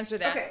happy to answer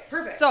that. Okay,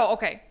 perfect. So,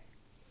 okay.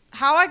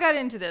 How I got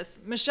into this,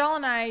 Michelle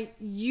and I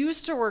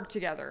used to work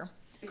together.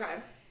 Okay.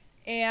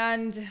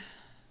 And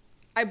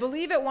I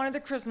believe at one of the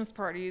Christmas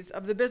parties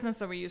of the business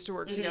that we used to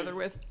work together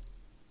with,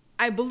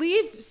 I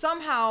believe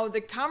somehow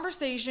the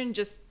conversation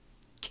just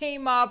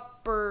came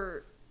up,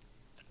 or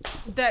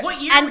that.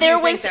 What year And would there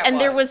you think was that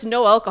there was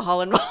no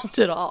alcohol involved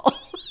at all.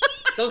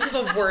 Those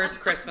are the worst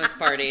Christmas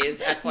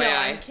parties, FYI. No,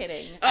 I'm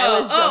kidding. Oh, I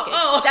was joking.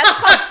 oh. That's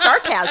called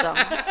sarcasm.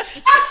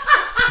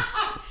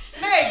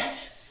 Meg,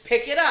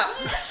 pick it up.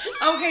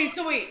 Okay,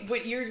 so wait,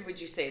 what year would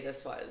you say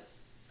this was?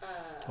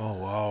 Oh,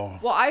 wow.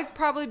 Well, I've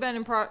probably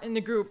been in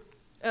the group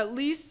at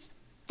least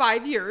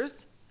 5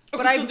 years.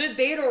 Okay, But so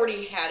they had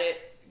already had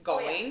it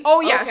going?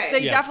 Oh, yes. Okay. They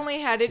Yeah. definitely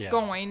had it Yeah.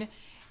 going.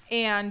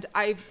 And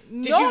I've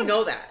known. Did you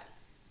know that?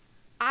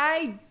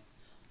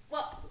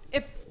 Well,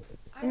 If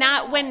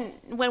not when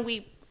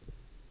we.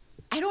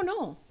 I don't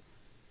know.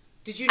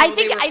 Did you know I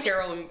think they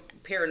were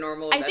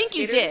paranormal I think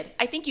you did. investigators?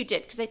 I think you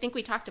did because I think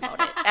we talked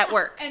about it at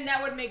work. And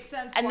that would make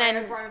sense. And why I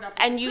then brought it up.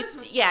 and at the you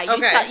Christmas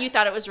you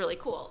thought it was really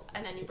cool,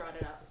 and then you brought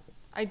it up.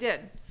 I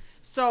did.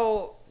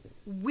 So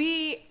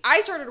I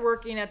started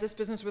working at this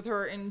business with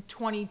her in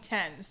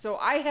 2010. So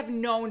I have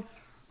known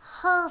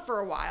her for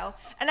a while.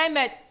 And I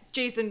met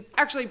Jason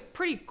actually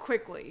pretty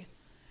quickly.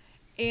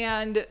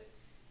 And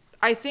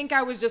I think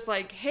I was just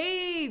like,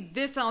 hey,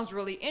 this sounds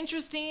really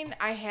interesting.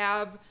 I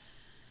have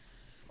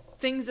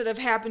things that have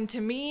happened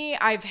to me.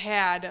 I've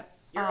had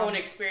Your own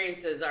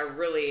experiences are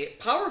really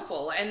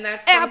powerful, and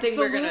that's something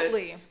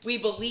Absolutely. we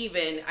believe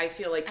in. I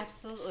feel like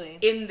Absolutely.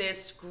 in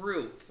this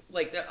group,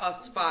 like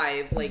us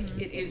five, like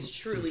it is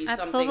truly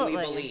something we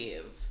Absolutely.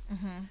 believe.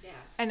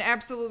 And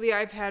absolutely,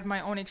 I've had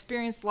my own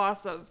experience,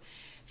 loss of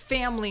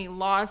family,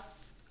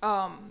 loss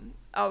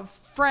of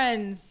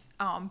friends,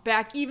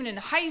 back even in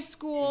high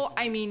school.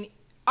 I mean,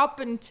 up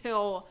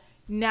until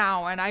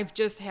now, and I've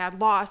just had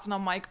loss, and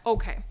I'm like,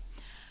 okay,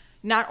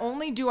 not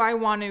only do I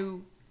want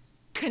to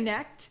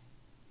connect,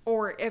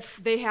 or if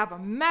they have a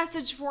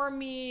message for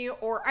me,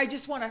 or I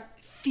just want to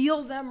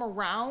feel them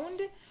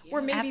around,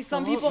 where maybe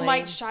some people Absolutely.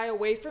 might shy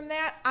away from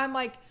that. I'm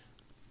like,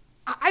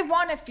 I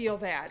want to feel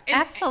that.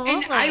 Absolutely.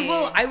 And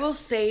I will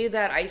say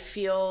that I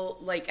feel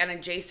like,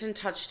 and Jason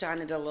touched on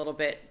it a little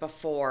bit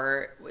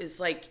before, is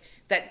like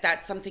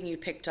that's something you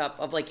picked up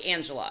of like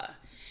Angela.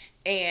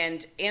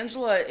 And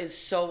Angela is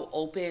so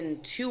open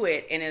to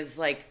it and is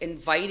like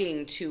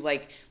inviting to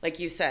like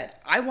you said,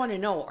 I want to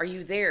know, are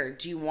you there?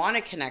 Do you want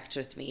to connect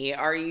with me?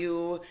 Are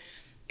you?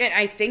 And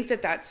I think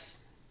that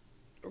that's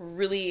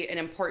really an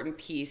important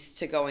piece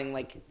to going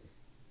like,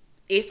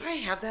 if I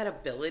have that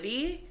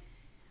ability,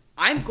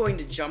 I'm going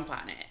to jump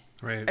on it.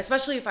 Right.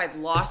 Especially if I've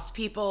lost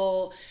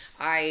people,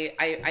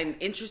 I'm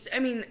interested. I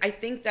mean, I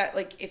think that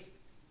like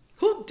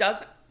who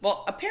does,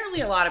 well,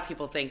 apparently a lot of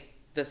people think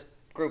this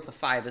group of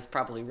five is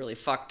probably really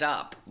fucked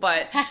up,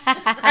 but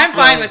I'm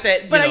fine with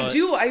it. But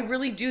I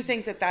really do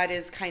think that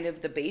is kind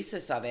of the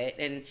basis of it,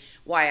 and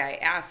why I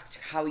asked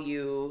how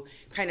you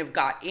kind of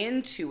got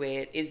into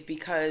it is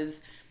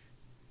because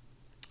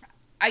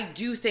I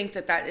do think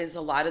that is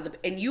a lot of the,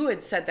 and you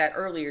had said that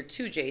earlier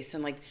too,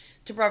 Jason, like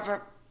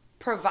to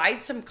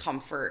provide some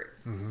comfort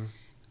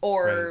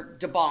or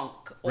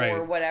debunk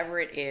or whatever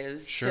it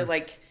is to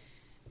like,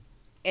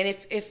 and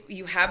if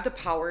you have the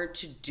power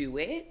to do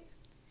it,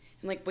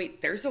 and like,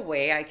 wait, there's a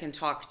way I can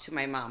talk to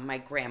my mom, my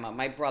grandma,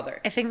 my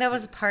brother. I think that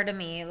was part of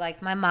me.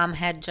 Like, my mom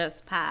had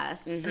just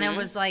passed, and I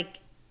was like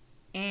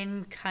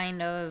in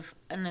kind of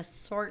an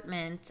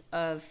assortment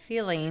of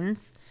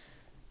feelings.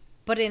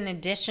 But in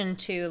addition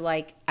to,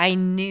 like, I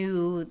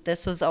knew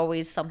this was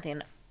always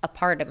something, a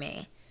part of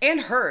me. And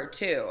her,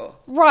 too.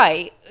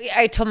 Right.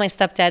 I told my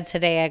stepdad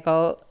today, I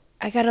go,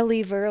 I got to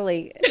leave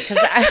early. Because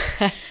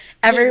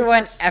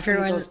everyone's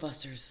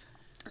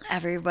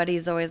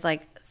always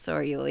like, so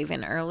are you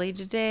leaving early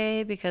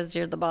today because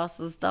you're the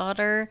boss's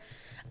daughter?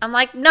 I'm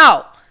like,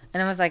 no.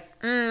 And I was like,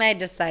 I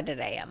decided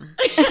I am.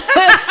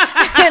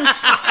 and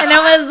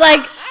I was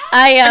like,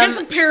 I got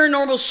some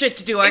paranormal shit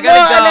to do. I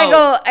gotta go. And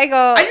I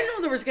go. I didn't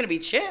know there was gonna be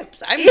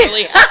chips. I'm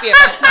really happy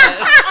about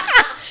this.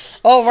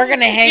 Oh, we're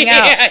gonna hang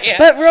out. Yeah.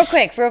 But real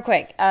quick.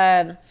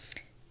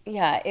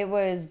 Yeah, it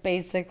was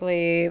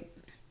basically.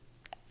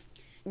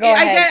 Go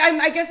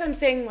ahead. I guess I'm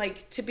saying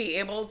like to be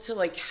able to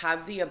like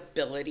have the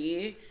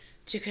ability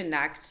to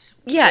connect.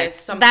 Yes, with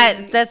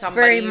something, that's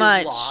somebody very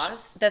much.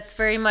 lost. That's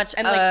very much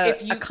And,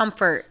 like, a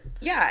comfort.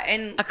 Yeah,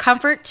 and A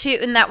comfort too,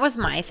 and that was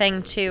my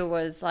thing too.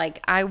 Was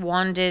like I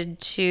wanted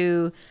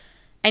to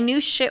I knew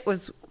shit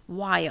was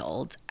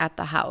wild at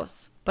the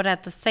house, but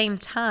at the same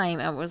time,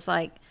 I was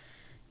like,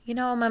 you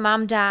know, my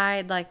mom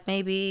died. Like,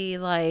 maybe,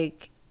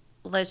 like,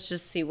 let's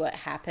just see what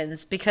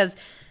happens. Because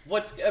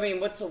what's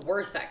the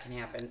worst that can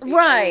happen?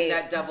 Right. I mean,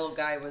 that devil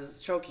guy was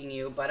choking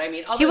you, but I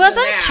mean, other he than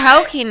wasn't that,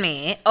 choking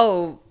me.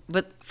 Oh,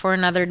 but for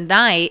another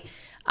night,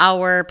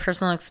 our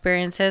personal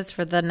experiences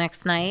for the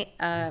next night,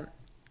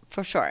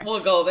 for sure.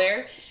 we'll go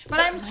there. But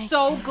I'm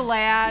so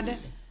glad,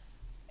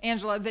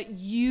 Angela, that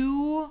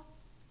you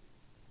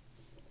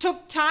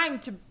took time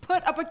to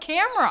put up a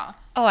camera.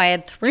 Oh, I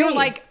had 3. You're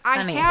like, I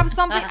honey. have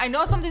something. I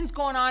know something's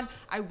going on.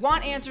 I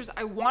want answers.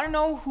 I want to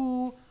know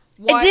who,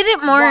 what, I did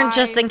it more why.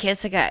 just in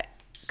case I got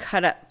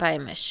cut up by a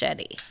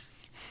machete.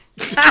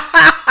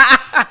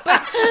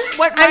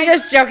 What I'm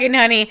just joking,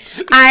 honey.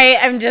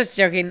 I'm just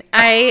joking.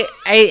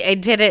 I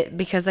did it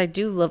because I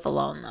do live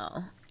alone,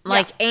 though.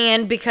 Like,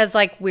 and because,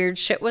 like, weird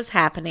shit was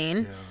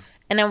happening. Yeah.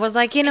 And I was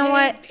like, you know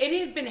what? It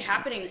had been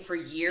happening for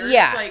years.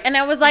 Yeah. Like, and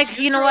I was like,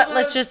 you know throw what?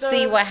 Let's just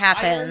see what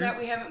happens. Island that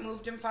we haven't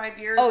moved in 5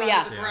 years. Oh, onto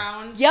yeah. the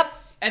ground. Yep.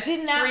 At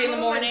Did not 3 in the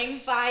move morning.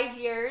 5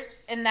 years,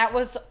 and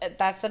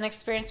that's an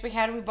experience we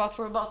had. We both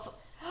were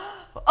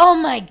oh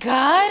my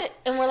god,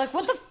 and we're like,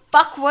 what the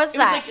fuck was It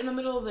was that? like in the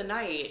middle of the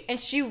night. And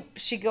she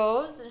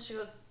goes,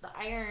 the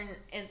iron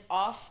is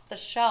off the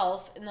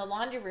shelf in the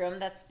laundry room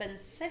that's been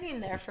sitting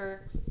there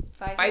for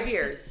 5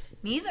 years.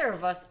 Neither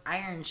of us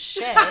iron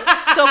shit.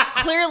 So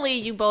clearly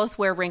you both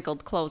wear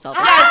wrinkled clothes all the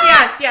time.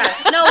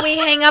 Yes. No, we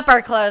hang up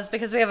our clothes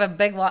because we have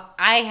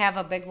I have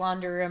a big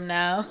laundry room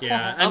now.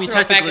 Yeah, I'll throw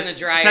it back in the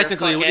dryer,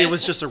 technically fuck it it.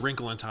 was just a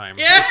wrinkle in time.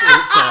 Yeah.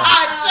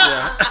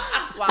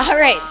 All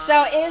right,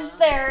 so is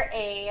there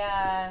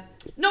a...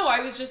 No, I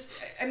was just.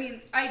 I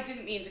mean, I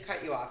didn't mean to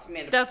cut you off,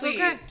 Amanda. That's please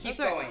okay. keep That's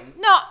okay. going.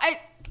 No,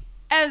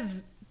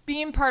 as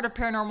being part of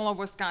Paranormal of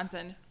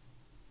Wisconsin,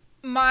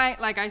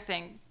 I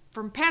think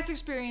from past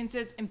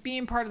experiences and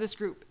being part of this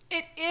group,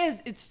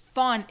 it's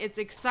fun, it's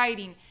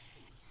exciting.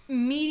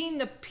 Meeting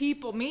the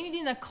people,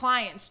 meeting the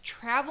clients,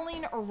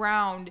 traveling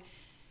around,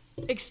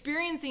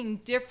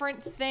 experiencing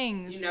different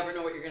things. You never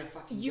know what you're gonna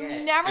fucking You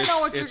get. never know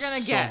what you're gonna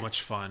It's get. so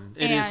much fun.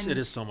 And- It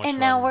is so much fun. And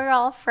now we're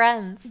all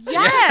friends.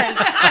 Yes.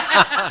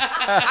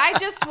 I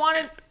just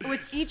wanted,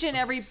 with each and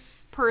every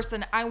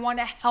person, I want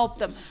to help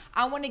them.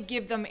 I want to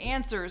give them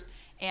answers.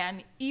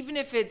 And even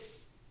if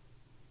it's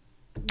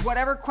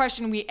whatever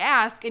question we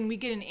ask and we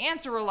get an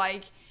answer, we're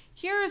like,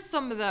 here's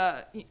some of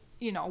the,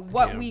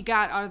 what we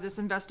got out of this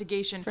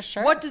investigation. For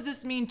sure. What does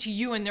this mean to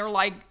you? And they're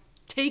like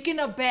taken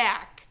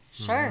aback.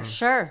 Sure.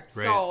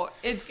 So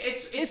it's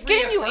It's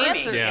getting you reaffirming.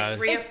 answers. Yeah.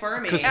 It's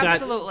reaffirming.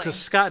 Absolutely. Because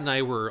Scott and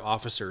I were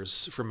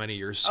officers for many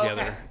years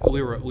together. Okay.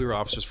 We were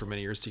officers for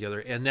many years together,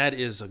 and that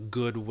is a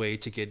good way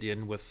to get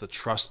in with the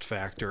trust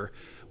factor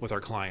with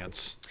our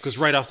clients. Because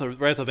right off the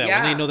bat,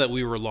 when they know that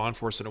we were law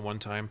enforcement at one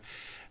time.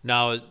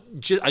 Now,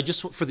 I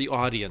just for the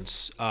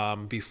audience,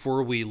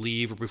 before we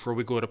leave or before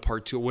we go to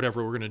part 2 or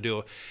whatever we're going to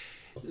do.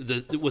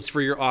 For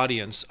your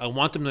audience, I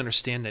want them to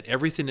understand that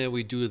everything that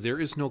we do, there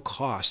is no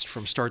cost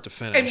from start to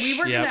finish. And we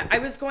were I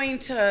was going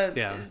to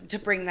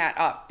bring that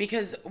up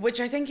because, which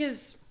I think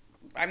is,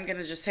 I'm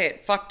gonna just say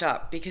it, fucked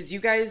up, because you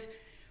guys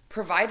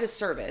provide a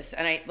service,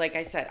 and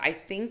I said, I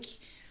think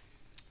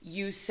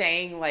you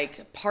saying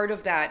like part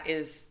of that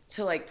is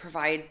to like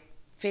provide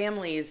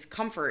families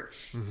comfort.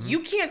 Mm-hmm. You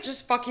can't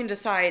just fucking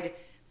decide,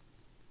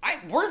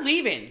 we're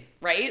leaving,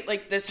 right?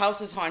 Like, this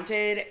house is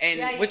haunted,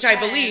 and which I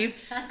believe,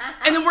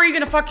 and then where are you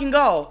gonna fucking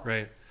go?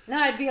 Right. No,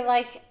 I'd be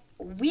like,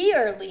 we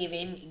are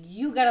leaving.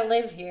 You gotta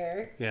live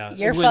here. Yeah.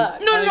 You're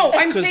fucked. No.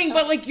 I'm saying,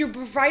 but like, you're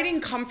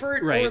providing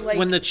comfort, right? Or like,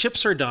 when the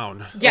chips are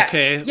down, yes,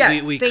 okay.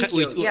 Yes, we thank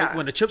you. Yeah.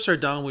 When the chips are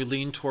down, we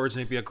lean towards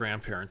maybe a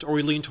grandparent, or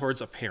we lean towards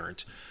a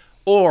parent,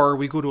 or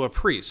we go to a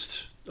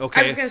priest.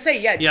 Okay. I was gonna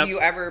say, do you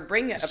ever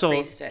bring a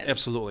priest in?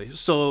 Absolutely.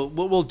 So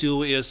what we'll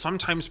do is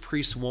sometimes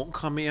priests won't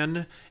come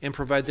in and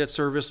provide that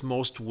service.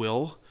 Most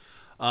will.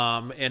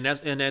 How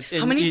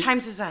many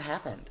times has that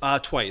happened?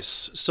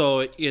 Twice.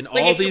 So in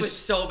Like, all if these, it was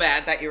so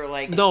bad that you were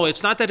like, no,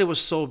 it's not that it was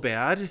so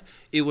bad.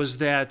 It was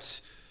that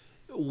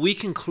we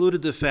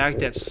concluded the fact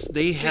that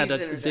they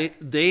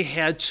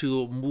had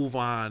to move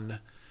on,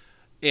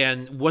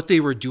 and what they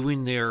were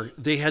doing there,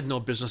 they had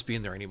no business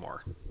being there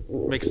anymore.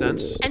 Make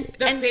sense? And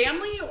the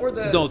family or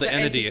the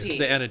entity.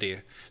 The entity.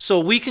 So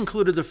we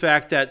concluded the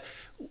fact that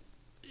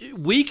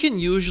we can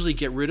usually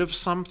get rid of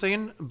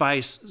something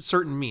by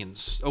certain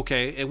means,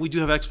 okay? And we do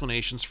have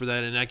explanations for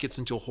that, and that gets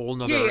into a whole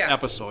nother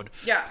episode.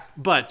 Yeah.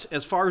 But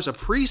as far as a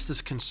priest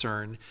is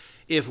concerned,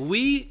 if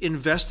we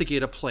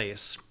investigate a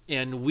place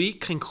and we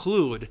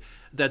conclude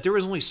that there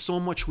is only so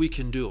much we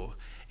can do,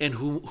 and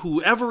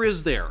whoever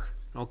is there,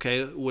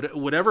 okay,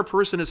 whatever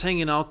person is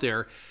hanging out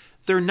there,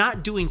 they're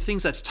not doing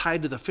things that's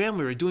tied to the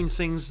family, or doing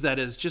things that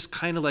is just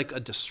kind of like a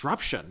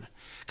disruption,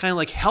 kind of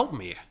like, help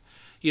me.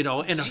 And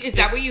is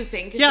that what you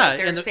think? Is that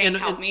they're saying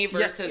help me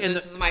versus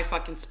this is my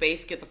fucking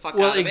space, get the fuck out of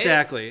it? Well,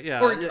 exactly, yeah.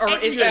 Or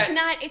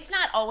it's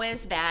not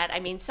always that.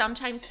 I mean,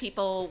 sometimes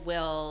people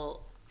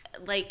will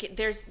like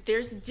there's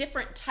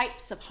different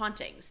types of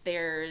hauntings.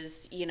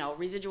 There's,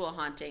 residual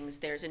hauntings,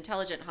 there's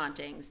intelligent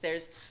hauntings,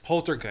 there's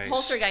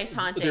poltergeist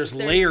hauntings. There's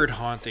layered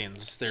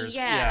hauntings. There's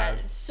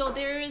So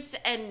there's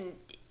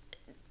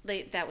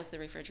that was the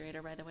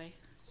refrigerator, by the way.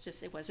 It's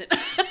just it wasn't.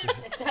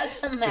 It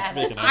doesn't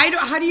matter.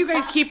 How do you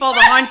guys keep all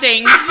the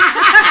hauntings?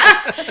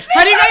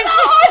 How do you guys?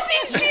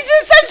 She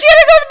just said she had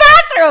to go to the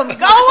bathroom.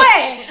 Go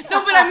away.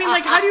 No, but I mean,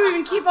 like, how do you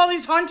even keep all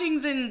these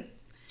hauntings in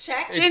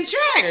Check.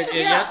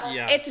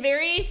 It's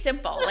very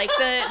simple. Like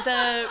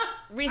the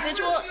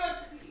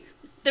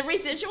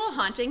residual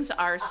hauntings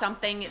are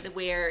something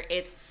where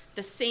it's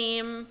the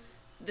same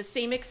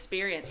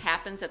experience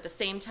happens at the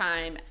same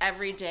time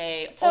every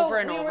day, over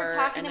and over. We were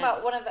talking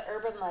about one of the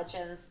urban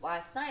legends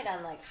last night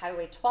on like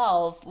Highway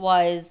 12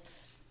 was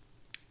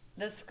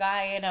this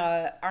guy in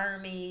a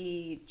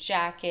army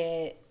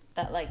jacket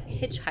that like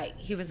hitchhiked.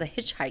 He was a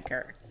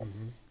hitchhiker.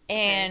 Mm-hmm.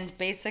 And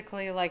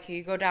basically, like,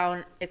 you go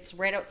down, it's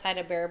right outside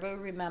of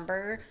Baraboo,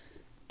 remember,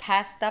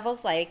 past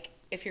Devil's Lake,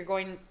 if you're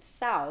going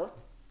south,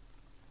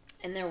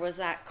 and there was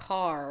that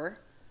car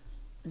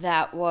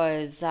that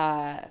was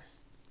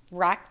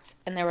wrecked,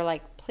 and they were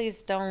like,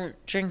 please don't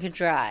drink and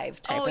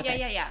drive type of thing.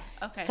 Yeah.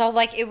 Okay. So,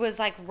 like, it was,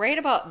 like, right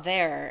about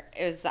there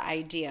is the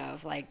idea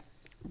of, like,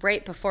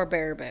 right before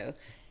Baraboo.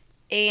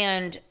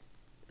 And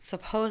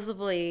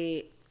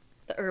supposedly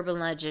the urban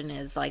legend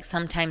is, like,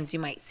 sometimes you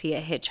might see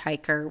a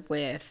hitchhiker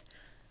with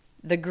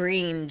the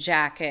green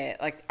jacket,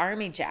 like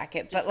army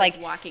jacket, just but like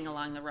walking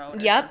along the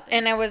road. Yep.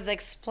 And I was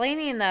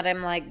explaining that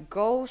I'm like,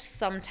 ghosts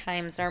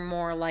sometimes are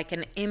more like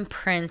an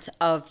imprint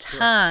of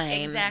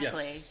time.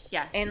 Exactly.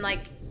 Yes. And like,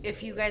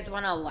 if you guys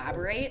want to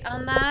elaborate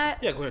on that.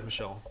 Yeah, go ahead,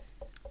 Michelle.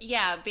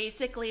 Yeah,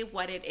 basically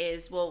what it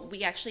is, well,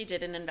 we actually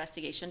did an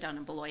investigation down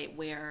in Beloit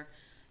where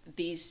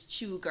these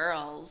two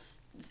girls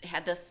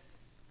had this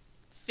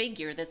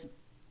figure,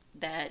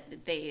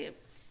 that they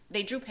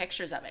drew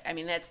pictures of it. I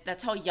mean,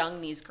 that's how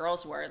young these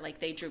girls were. Like,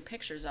 they drew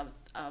pictures of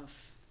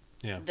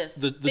this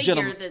the figure,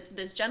 gentleman.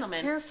 This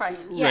gentleman. Terrifying.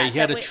 Yeah,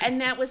 right, and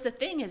that was the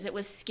thing, is it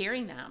was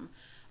scaring them.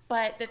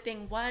 But the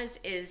thing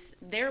is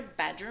their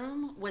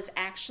bedroom was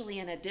actually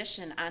an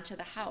addition onto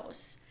the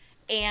house.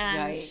 And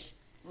Right.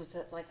 Was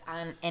it like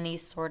on any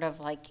sort of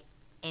like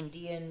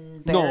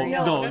Indian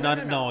burial?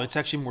 No. It's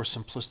actually more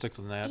simplistic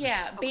than that.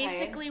 yeah, Okay.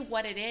 basically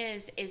what it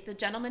is the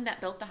gentleman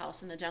that built the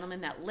house and the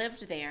gentleman that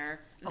lived there,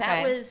 Okay.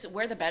 that was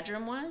where the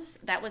bedroom was.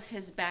 That was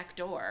his back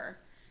door.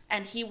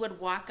 And he would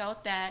walk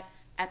out that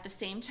at the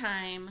same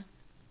time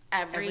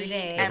every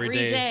day. Every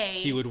day.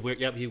 He would wear.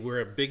 Yep, he'd wear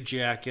a big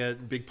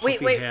jacket, big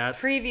puffy Wait, hat.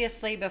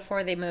 previously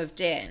before they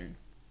moved in.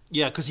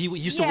 Yeah, because he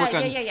used to Yeah, work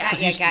on. yeah. Because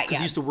he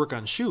Yeah. used to work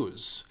on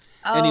shoes,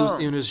 and he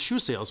was a shoe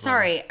salesman.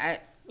 Sorry,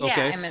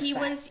 Okay. I missed he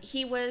that.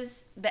 he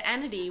was the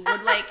entity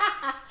would like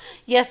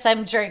Yes,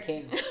 I'm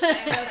drinking.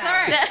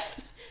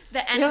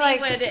 the entity You're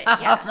like, would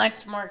how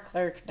much more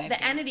clear can I the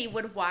be? entity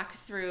would walk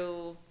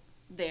through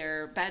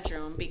their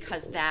bedroom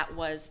because that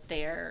was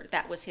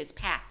his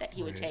path that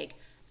he would take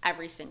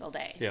every single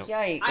day. Yeah.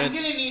 Yikes. I'm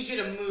gonna need you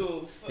to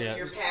move Yeah.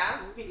 your path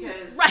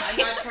because Right. I'm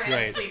not trying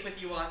Right. to sleep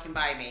with you walking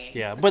by me.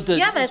 Yeah, but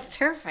that's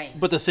terrifying.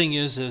 But the thing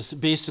is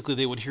basically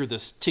they would hear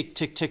this tick,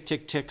 tick, tick,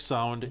 tick, tick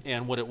sound,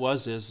 and what it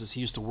was is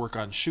he used to work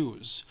on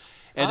shoes.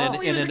 And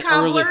he was a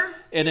cobbler?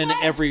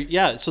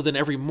 So then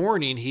every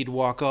morning he'd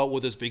walk out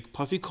with his big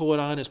puffy coat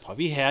on, his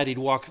puffy hat. He'd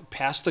walk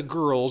past the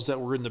girls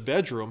that were in the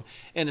bedroom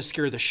and to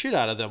scare the shit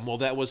out of them. Well,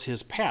 that was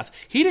his path.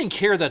 He didn't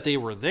care that they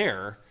were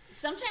there.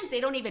 Sometimes they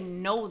don't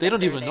even know that They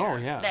don't they're even there,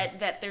 know, yeah.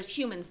 that there's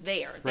humans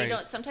there. They Right.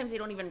 don't. Sometimes they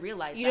don't even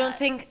realize You don't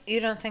think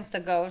the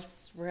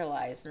ghosts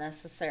realize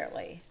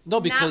necessarily? No,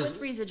 not because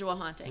with residual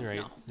hauntings. right,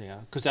 No.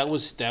 yeah, because that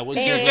was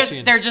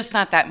They're just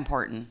not that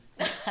important.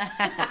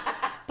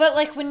 But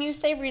like when you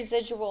say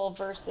residual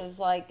versus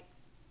like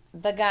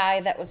the guy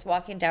that was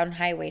walking down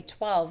Highway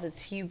 12, is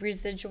he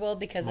residual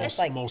because it's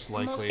like most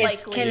likely.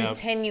 it's likely.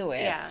 continuous,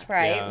 Yeah.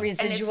 right? Yeah. And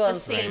Residual it's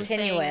is the same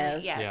continuous.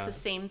 Thing, yeah, Yeah. it's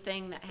the same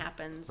thing that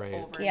happens Right.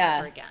 over and over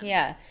Yeah, again.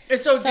 yeah.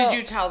 So did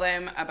you tell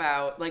them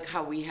about like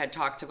how we had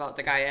talked about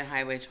the guy on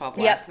Highway 12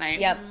 last night?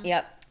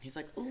 Yep. He's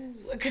like, ooh,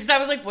 because I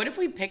was like, what if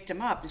we picked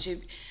him up? And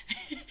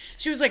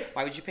she was like,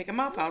 why would you pick him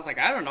up? I was like,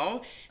 I don't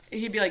know.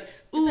 He'd be like,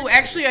 ooh,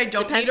 actually, I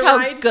don't Depends need a how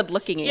ride. good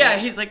looking he Yeah,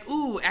 is. he's like,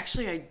 ooh,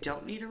 actually, I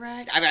don't need a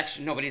ride.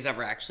 Nobody's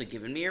ever actually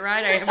given me a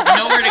ride. I have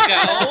nowhere to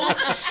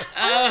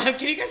go.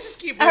 Can you guys just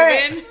keep All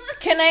moving? right.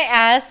 Can I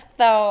ask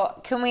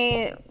though? Can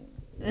we,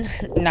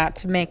 not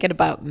to make it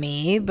about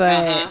me,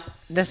 but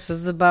this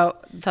is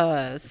about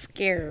the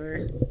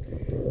scare,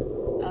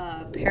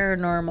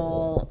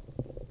 paranormal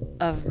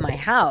of my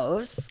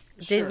house.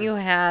 Didn't you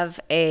have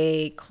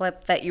a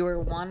clip that you were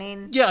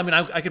wanting? Yeah, I mean,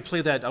 I could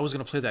play that. I was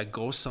going to play that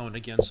ghost sound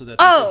again so that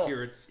people Oh,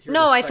 hear it.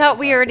 no, I thought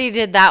we already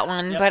did that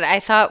one, but I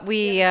thought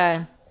we,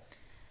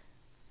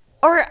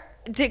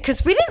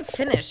 because we didn't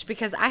finish,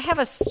 because I have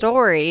a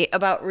story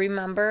about,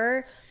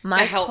 remember, my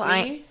To help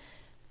client. me?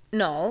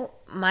 No,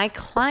 my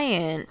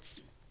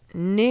client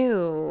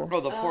knew Oh,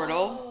 the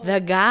portal. the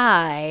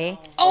guy.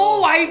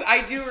 Oh, I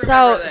do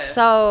remember this.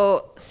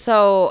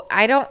 So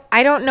I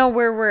don't know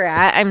where we're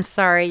at. I'm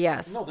sorry.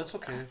 Yes. No, that's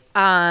okay.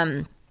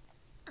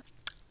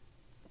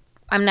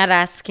 I'm not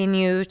asking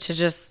you to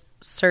just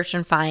search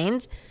and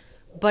find,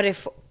 but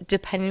if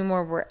depending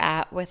where we're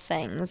at with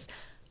things,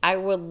 I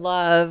would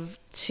love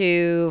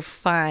to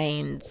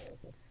find.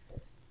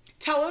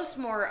 Tell us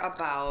more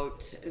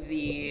about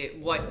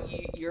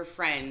your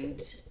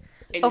friend.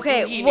 And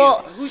Okay, who he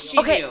well, knew, who she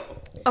okay, knew.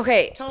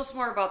 okay. Tell us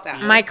more about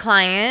that. My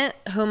client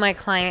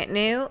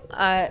knew,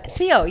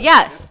 Theo.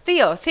 Yes,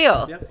 Theo.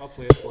 Yep, I'll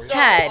play it for you.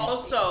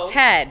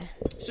 Ted.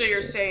 So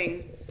you're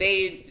saying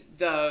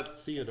the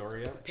Theodore,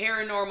 yeah.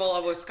 Paranormal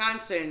of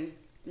Wisconsin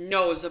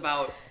knows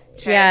about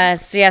Ted?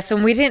 Yes,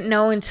 and we didn't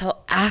know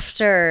until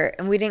after,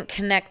 and we didn't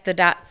connect the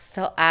dots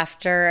till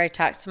after I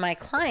talked to my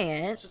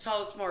client. So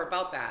tell us more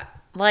about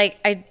that. Like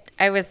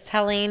I was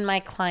telling my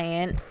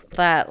client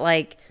that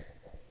like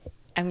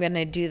I'm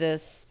gonna do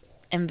this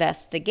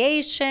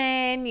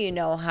investigation. You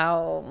know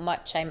how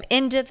much I'm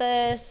into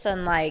this,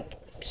 and like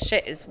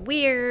shit is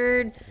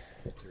weird.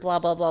 Blah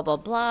blah blah blah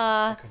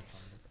blah.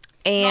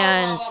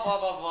 And Blah, blah,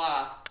 blah, blah,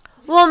 blah.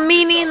 well,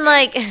 meaning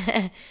like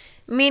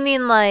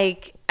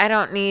I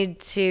don't need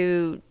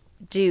to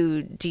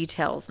do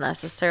details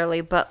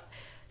necessarily, but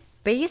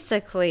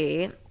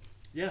basically,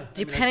 Yeah.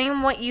 depending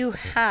on what you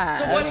have.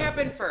 So what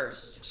happened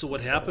first? So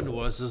what happened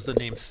was the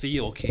name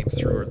Theo came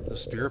through the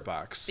spirit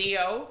box.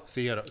 Theo?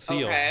 Theo,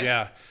 Okay.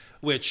 yeah.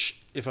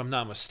 Which, if I'm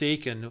not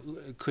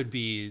mistaken, could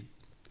be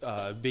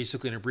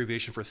basically an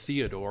abbreviation for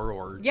Theodore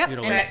or Yep. you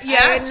know. And Yeah,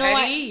 I didn't know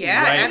Teddy.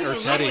 Yeah, Right, or absolutely.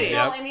 Teddy, I didn't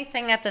yeah. know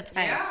anything at the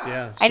time.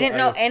 Yeah. So I didn't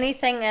know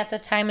anything at the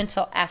time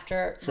until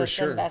after for this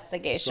sure. So I'll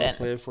investigation.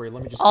 play it for you.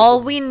 Let me just All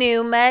get we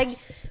knew, Meg,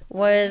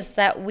 was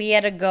that we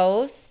had a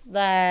ghost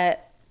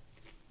that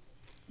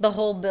the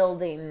whole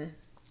building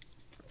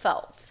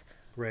felt.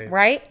 right.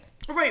 Right?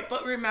 Right,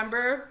 but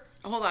remember,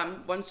 hold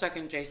on 1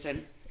 second,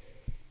 Jason.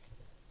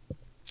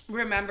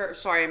 Remember,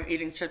 sorry, I'm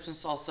eating chips and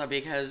salsa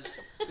because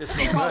It's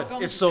so welcome.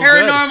 good. It's so good.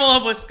 Paranormal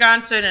of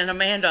Wisconsin and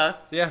Amanda,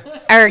 Yeah.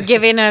 Are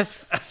giving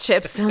us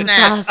chips and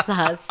Snacks.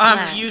 salsa.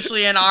 Snacks.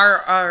 usually in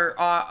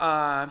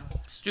our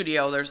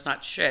studio, there's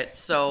not shit,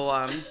 so,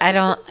 I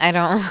don't You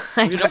don't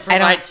I provide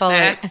don't fully.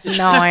 snacks?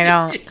 No, I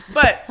don't.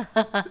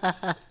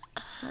 but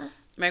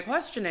my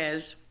question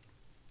is,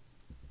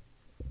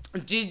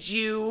 did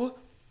you,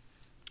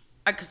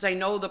 because I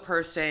know the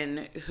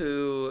person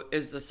who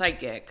is the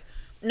psychic,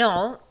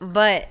 No,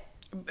 but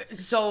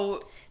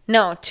so,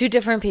 no, two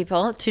different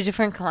people, two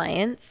different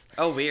clients.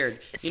 oh, weird.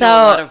 You So-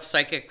 know a lot of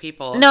psychic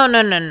people.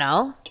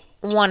 No.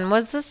 One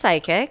was the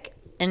psychic,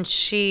 and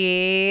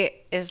she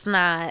is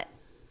not.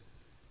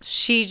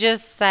 She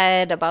just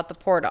said about the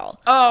portal.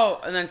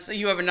 Oh, and then so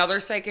you have another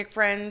psychic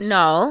friend?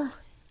 No,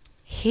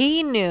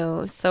 he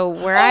knew. So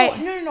where Oh, I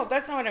no,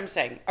 that's not what I'm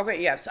saying.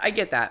 Okay, yes, I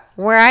get that.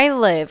 where I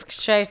live,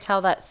 should I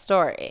tell that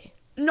story?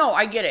 No,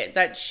 I get it.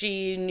 That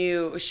she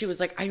knew, she was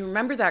like, I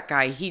remember that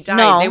guy. He died.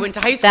 No, They went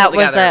to high school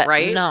together,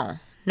 right? No.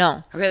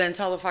 Okay, then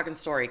tell the fucking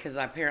story, because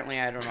apparently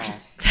I don't know.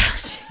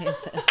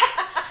 Jesus.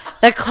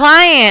 My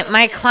client,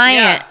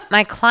 Yeah.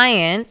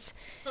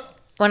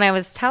 when I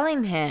was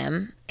telling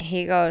him,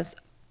 he goes,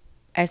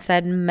 I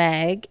said,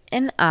 Meg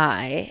and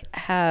I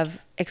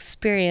have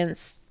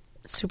experienced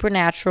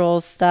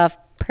supernatural stuff,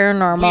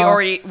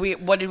 paranormal.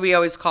 What did we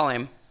always call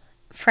him?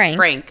 Frank.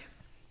 Frank.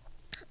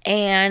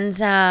 And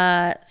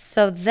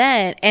so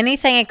then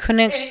anything I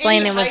couldn't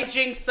explain, Any it was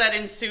hijinks that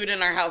ensued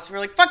in our house. We're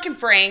like, fucking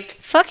Frank.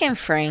 fucking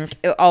Frank.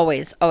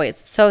 Always.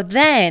 So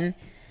then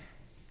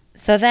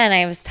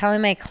I was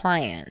telling my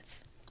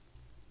clients,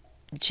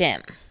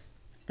 Jim.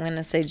 I'm going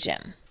to say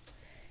Jim.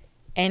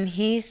 And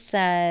he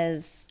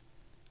says,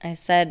 I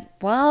said,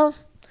 well,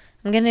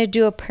 I'm going to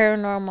do a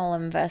paranormal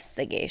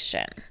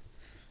investigation.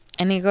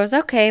 And he goes,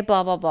 okay,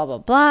 blah, blah, blah, blah,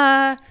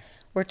 blah.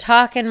 We're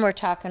talking.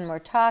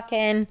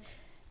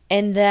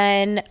 And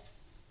then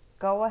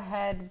go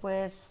ahead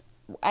with,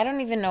 I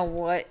don't even know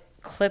what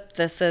clip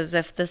this is,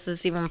 if this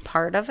is even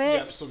part of it.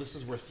 Yep. So this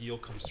is where Theo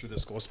comes through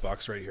this ghost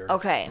box right here.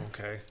 Okay.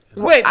 Okay.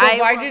 Wait, but I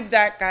why will- did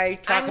that guy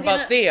talk I'm about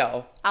gonna-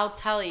 Theo? I'll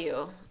tell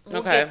you.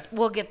 Okay.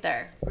 We'll get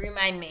there.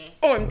 Remind me.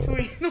 Oh, I'm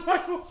chewing the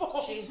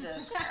microphone.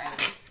 Jesus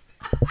Christ.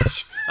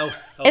 Oh,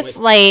 It's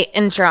wait. late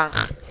and drunk.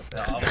 Okay.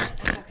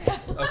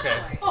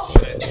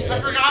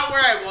 I forgot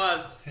where I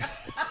was.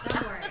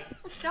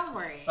 Don't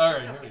worry. All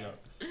right, here we go.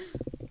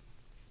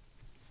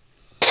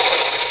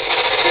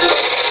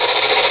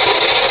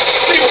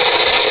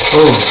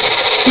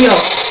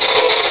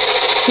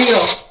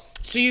 Theo.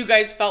 So you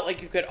guys felt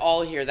like you could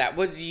all hear that.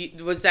 Was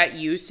that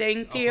you saying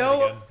I'll play Theo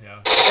again, yeah.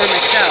 or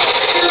Michelle?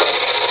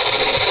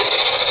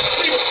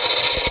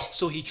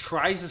 So he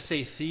tries to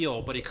say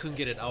Theo, but he couldn't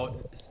get it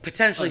out.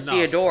 Potentially enough.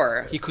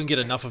 Theodore. He couldn't get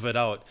enough of it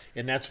out,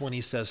 and that's when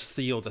he says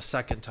Theo the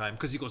second time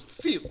because he goes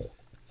Theo.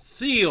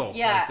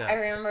 Yeah, like that. I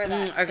remember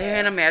that. I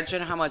can't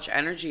imagine how much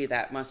energy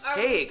that must I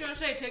was take. gonna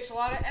say it takes a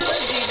lot of energy to.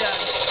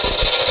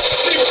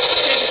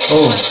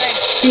 Oh,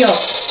 Theo.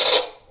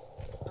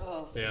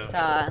 Oh,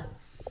 Yeah.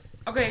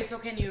 Okay, so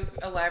can you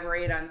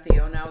elaborate on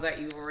Theo now that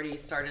you've already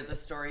started the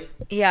story?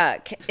 Yeah.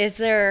 Is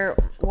there?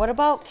 What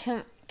about?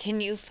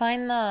 Can you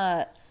find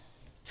the?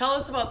 Tell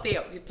us about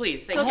Theo,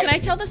 please. So can I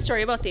tell the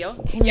story about Theo?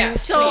 Can Yeah. you?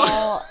 So-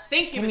 tell-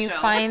 Thank you, Can you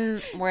Michelle.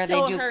 find where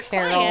So they do her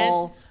Carol?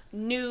 client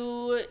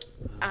knew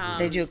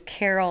They do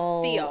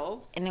Carol.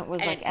 Theo, and it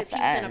was like at because the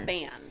he was end. in a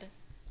band,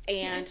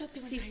 and thought they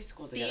went to high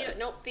school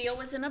together. Theo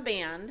was in a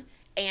band,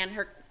 and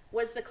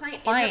was the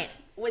client. Client.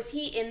 Was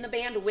he in the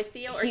band with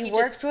Theo, or He he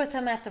worked just? with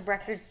him at the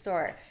record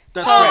store.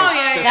 That's So right.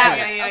 yeah, That's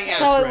yeah, right. yeah, yeah.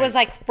 So That's it was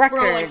right. like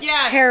records, We're like,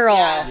 yes, Carol,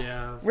 yes.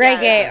 Yeah.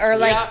 reggae, Yes. or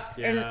like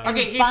Yeah. and, Yeah. and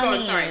Okay, keep going,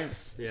 bunnies sorry.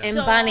 Yeah. and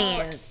So,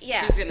 bunnies.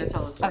 Yeah. She's gonna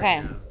tell us.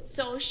 Okay.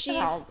 So she's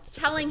Wow.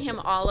 telling him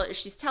all.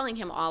 She's telling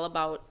him all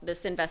about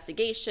this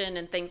investigation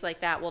and things like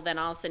that. Well, then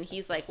all of a sudden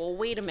he's like, "Well,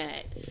 wait a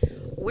minute,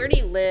 where do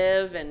you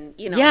live?" And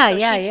Yeah, so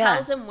yeah, she yeah.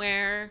 tells him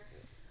where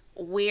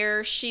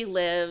she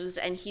lives,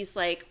 and he's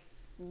like,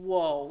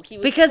 "Whoa!" He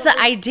was Because the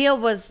totally- idea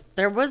was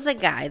there was a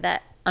guy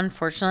that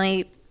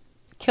unfortunately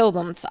killed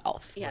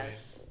himself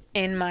yes.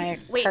 in my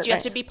Wait, do you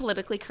have to apartment. be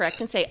politically correct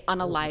and say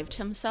unalived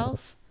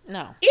himself?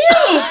 No. Ew,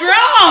 Have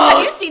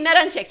gross! you seen that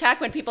on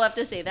TikTok when people have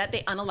to say that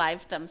they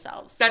unalived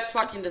themselves? That's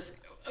fucking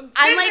disgusting.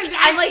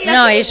 I'm like,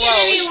 No, that's he's, gross.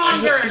 any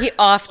longer. he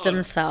offed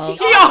himself.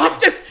 He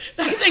often.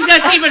 I think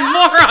that's even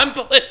more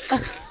unpolitical.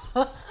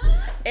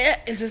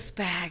 Is this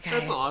bad, guys?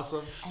 That's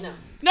awesome.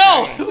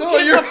 No, who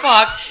gives a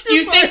fuck? Do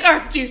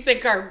you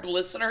think our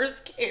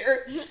listeners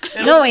care?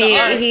 No,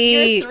 Your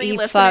he three fucked.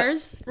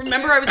 listeners.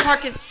 Remember, I was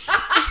talking.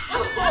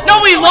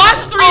 No, we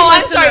lost 3 Oh,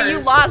 I'm listeners. sorry, you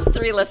lost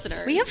 3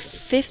 listeners. We have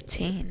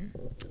 15.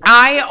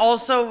 I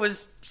also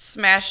was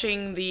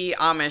smashing the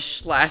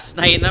Amish last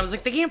night, and I was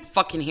like, they can't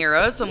fucking hear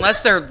us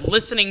unless they're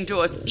listening to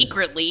us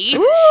secretly.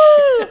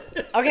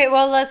 Okay,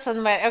 well,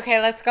 listen, but okay,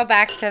 let's go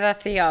back to the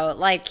Theo.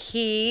 Like,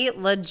 he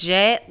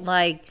legit,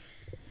 like,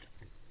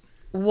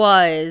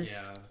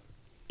 was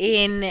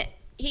in.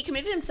 He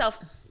committed himself.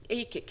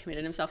 He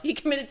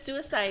committed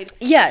suicide.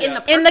 Yes, in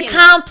in the parking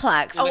lot.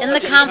 complex. Oh, in the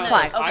okay.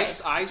 complex.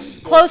 Okay.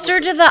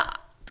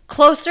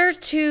 Closer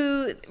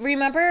to.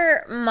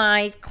 Remember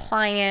my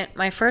client,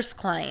 my first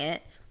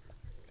client,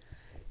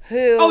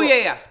 who. Oh,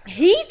 yeah.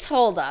 He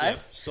told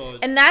us. so-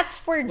 and that's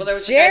where Well, there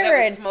was the guy that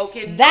Jared. was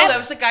smoking. That's, that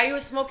was the guy who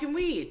was smoking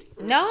weed.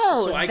 no,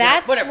 So I got-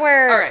 that's Whatever.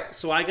 where. All right.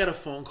 So I got a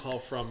phone call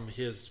from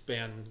his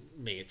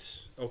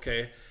bandmate.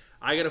 Okay,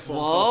 I got a phone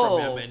call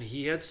from Whoa. him, and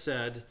he had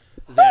said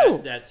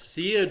Who? that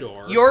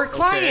Theodore, Your okay,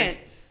 client.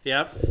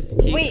 Yep.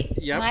 Wait,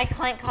 Yep. my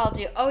client called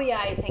you. Oh, yeah,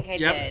 I think I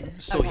Yep.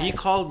 did. So Okay. he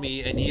called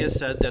me, and he has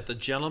said that the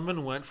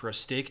gentleman went for a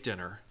steak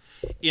dinner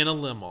in a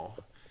limo.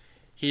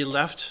 He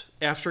left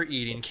after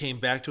eating, came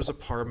back to his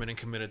apartment, and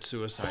committed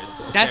suicide.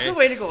 That's okay? the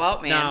way to go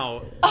out, man.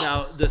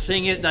 Now the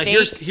thing is, now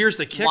Steak, here's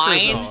the kicker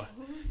wine. though.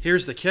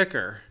 Here's the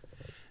kicker.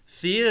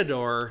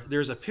 Theodore,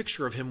 there's a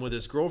picture of him with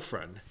his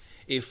girlfriend,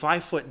 a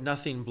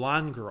 5'0"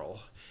 blonde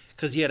girl,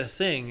 because he had a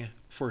thing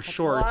for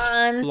short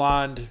blondes.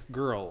 blonde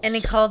girls. And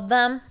he called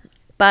them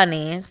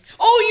bunnies.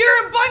 Oh,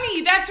 you're a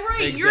bunny. That's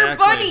right. You're a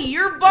bunny.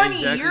 You're a bunny.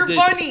 Exactly. You're a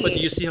bunny. But do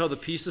you see how the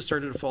pieces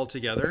started to fall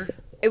together?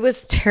 It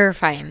was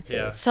terrifying.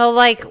 Yeah. So,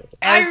 like,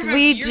 I as remember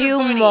we you're do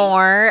bunny.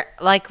 more,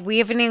 like, we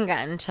haven't even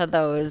gotten to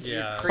those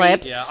Yeah.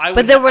 clips. Yeah, I but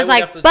would- there I was, would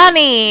have like, to do-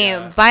 bunny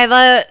yeah. by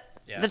the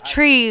Yeah,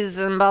 trees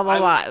and blah, blah,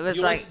 blah. It was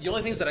the like,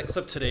 only things that I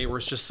clipped today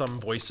was just some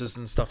voices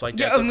and stuff like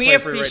that. Yeah, to and we play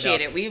for you right appreciate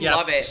now. it. We Yeah,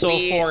 love it. So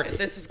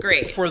This is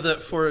great. for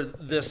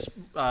this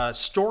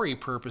story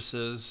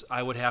purposes,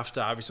 I would have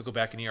to obviously go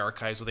back in the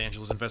archives with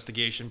Angela's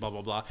investigation, blah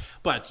blah blah.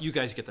 But you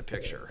guys get the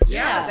picture.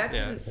 Yeah, that's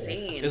Yeah.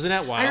 insane. Isn't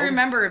that wild? I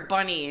remember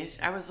Bunny.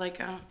 I was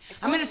like, I'm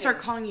going to start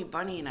calling you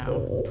Bunny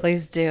now.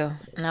 please do.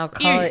 And I'll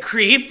call You it.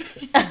 creep.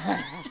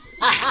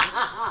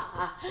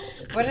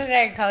 What did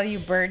I call you,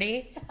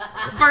 Birdie?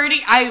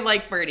 Birdie. I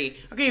like Birdie.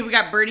 Okay, we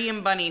got Birdie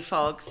and Bunny,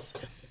 folks.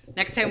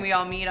 Next time we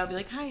all meet, I'll be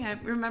like, hi,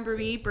 remember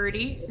me,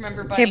 Birdie?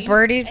 Remember Bunny? Okay,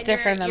 Birdie's And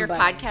different your than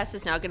Bunny. podcast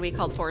is now going to be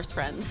called Forest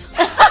Friends.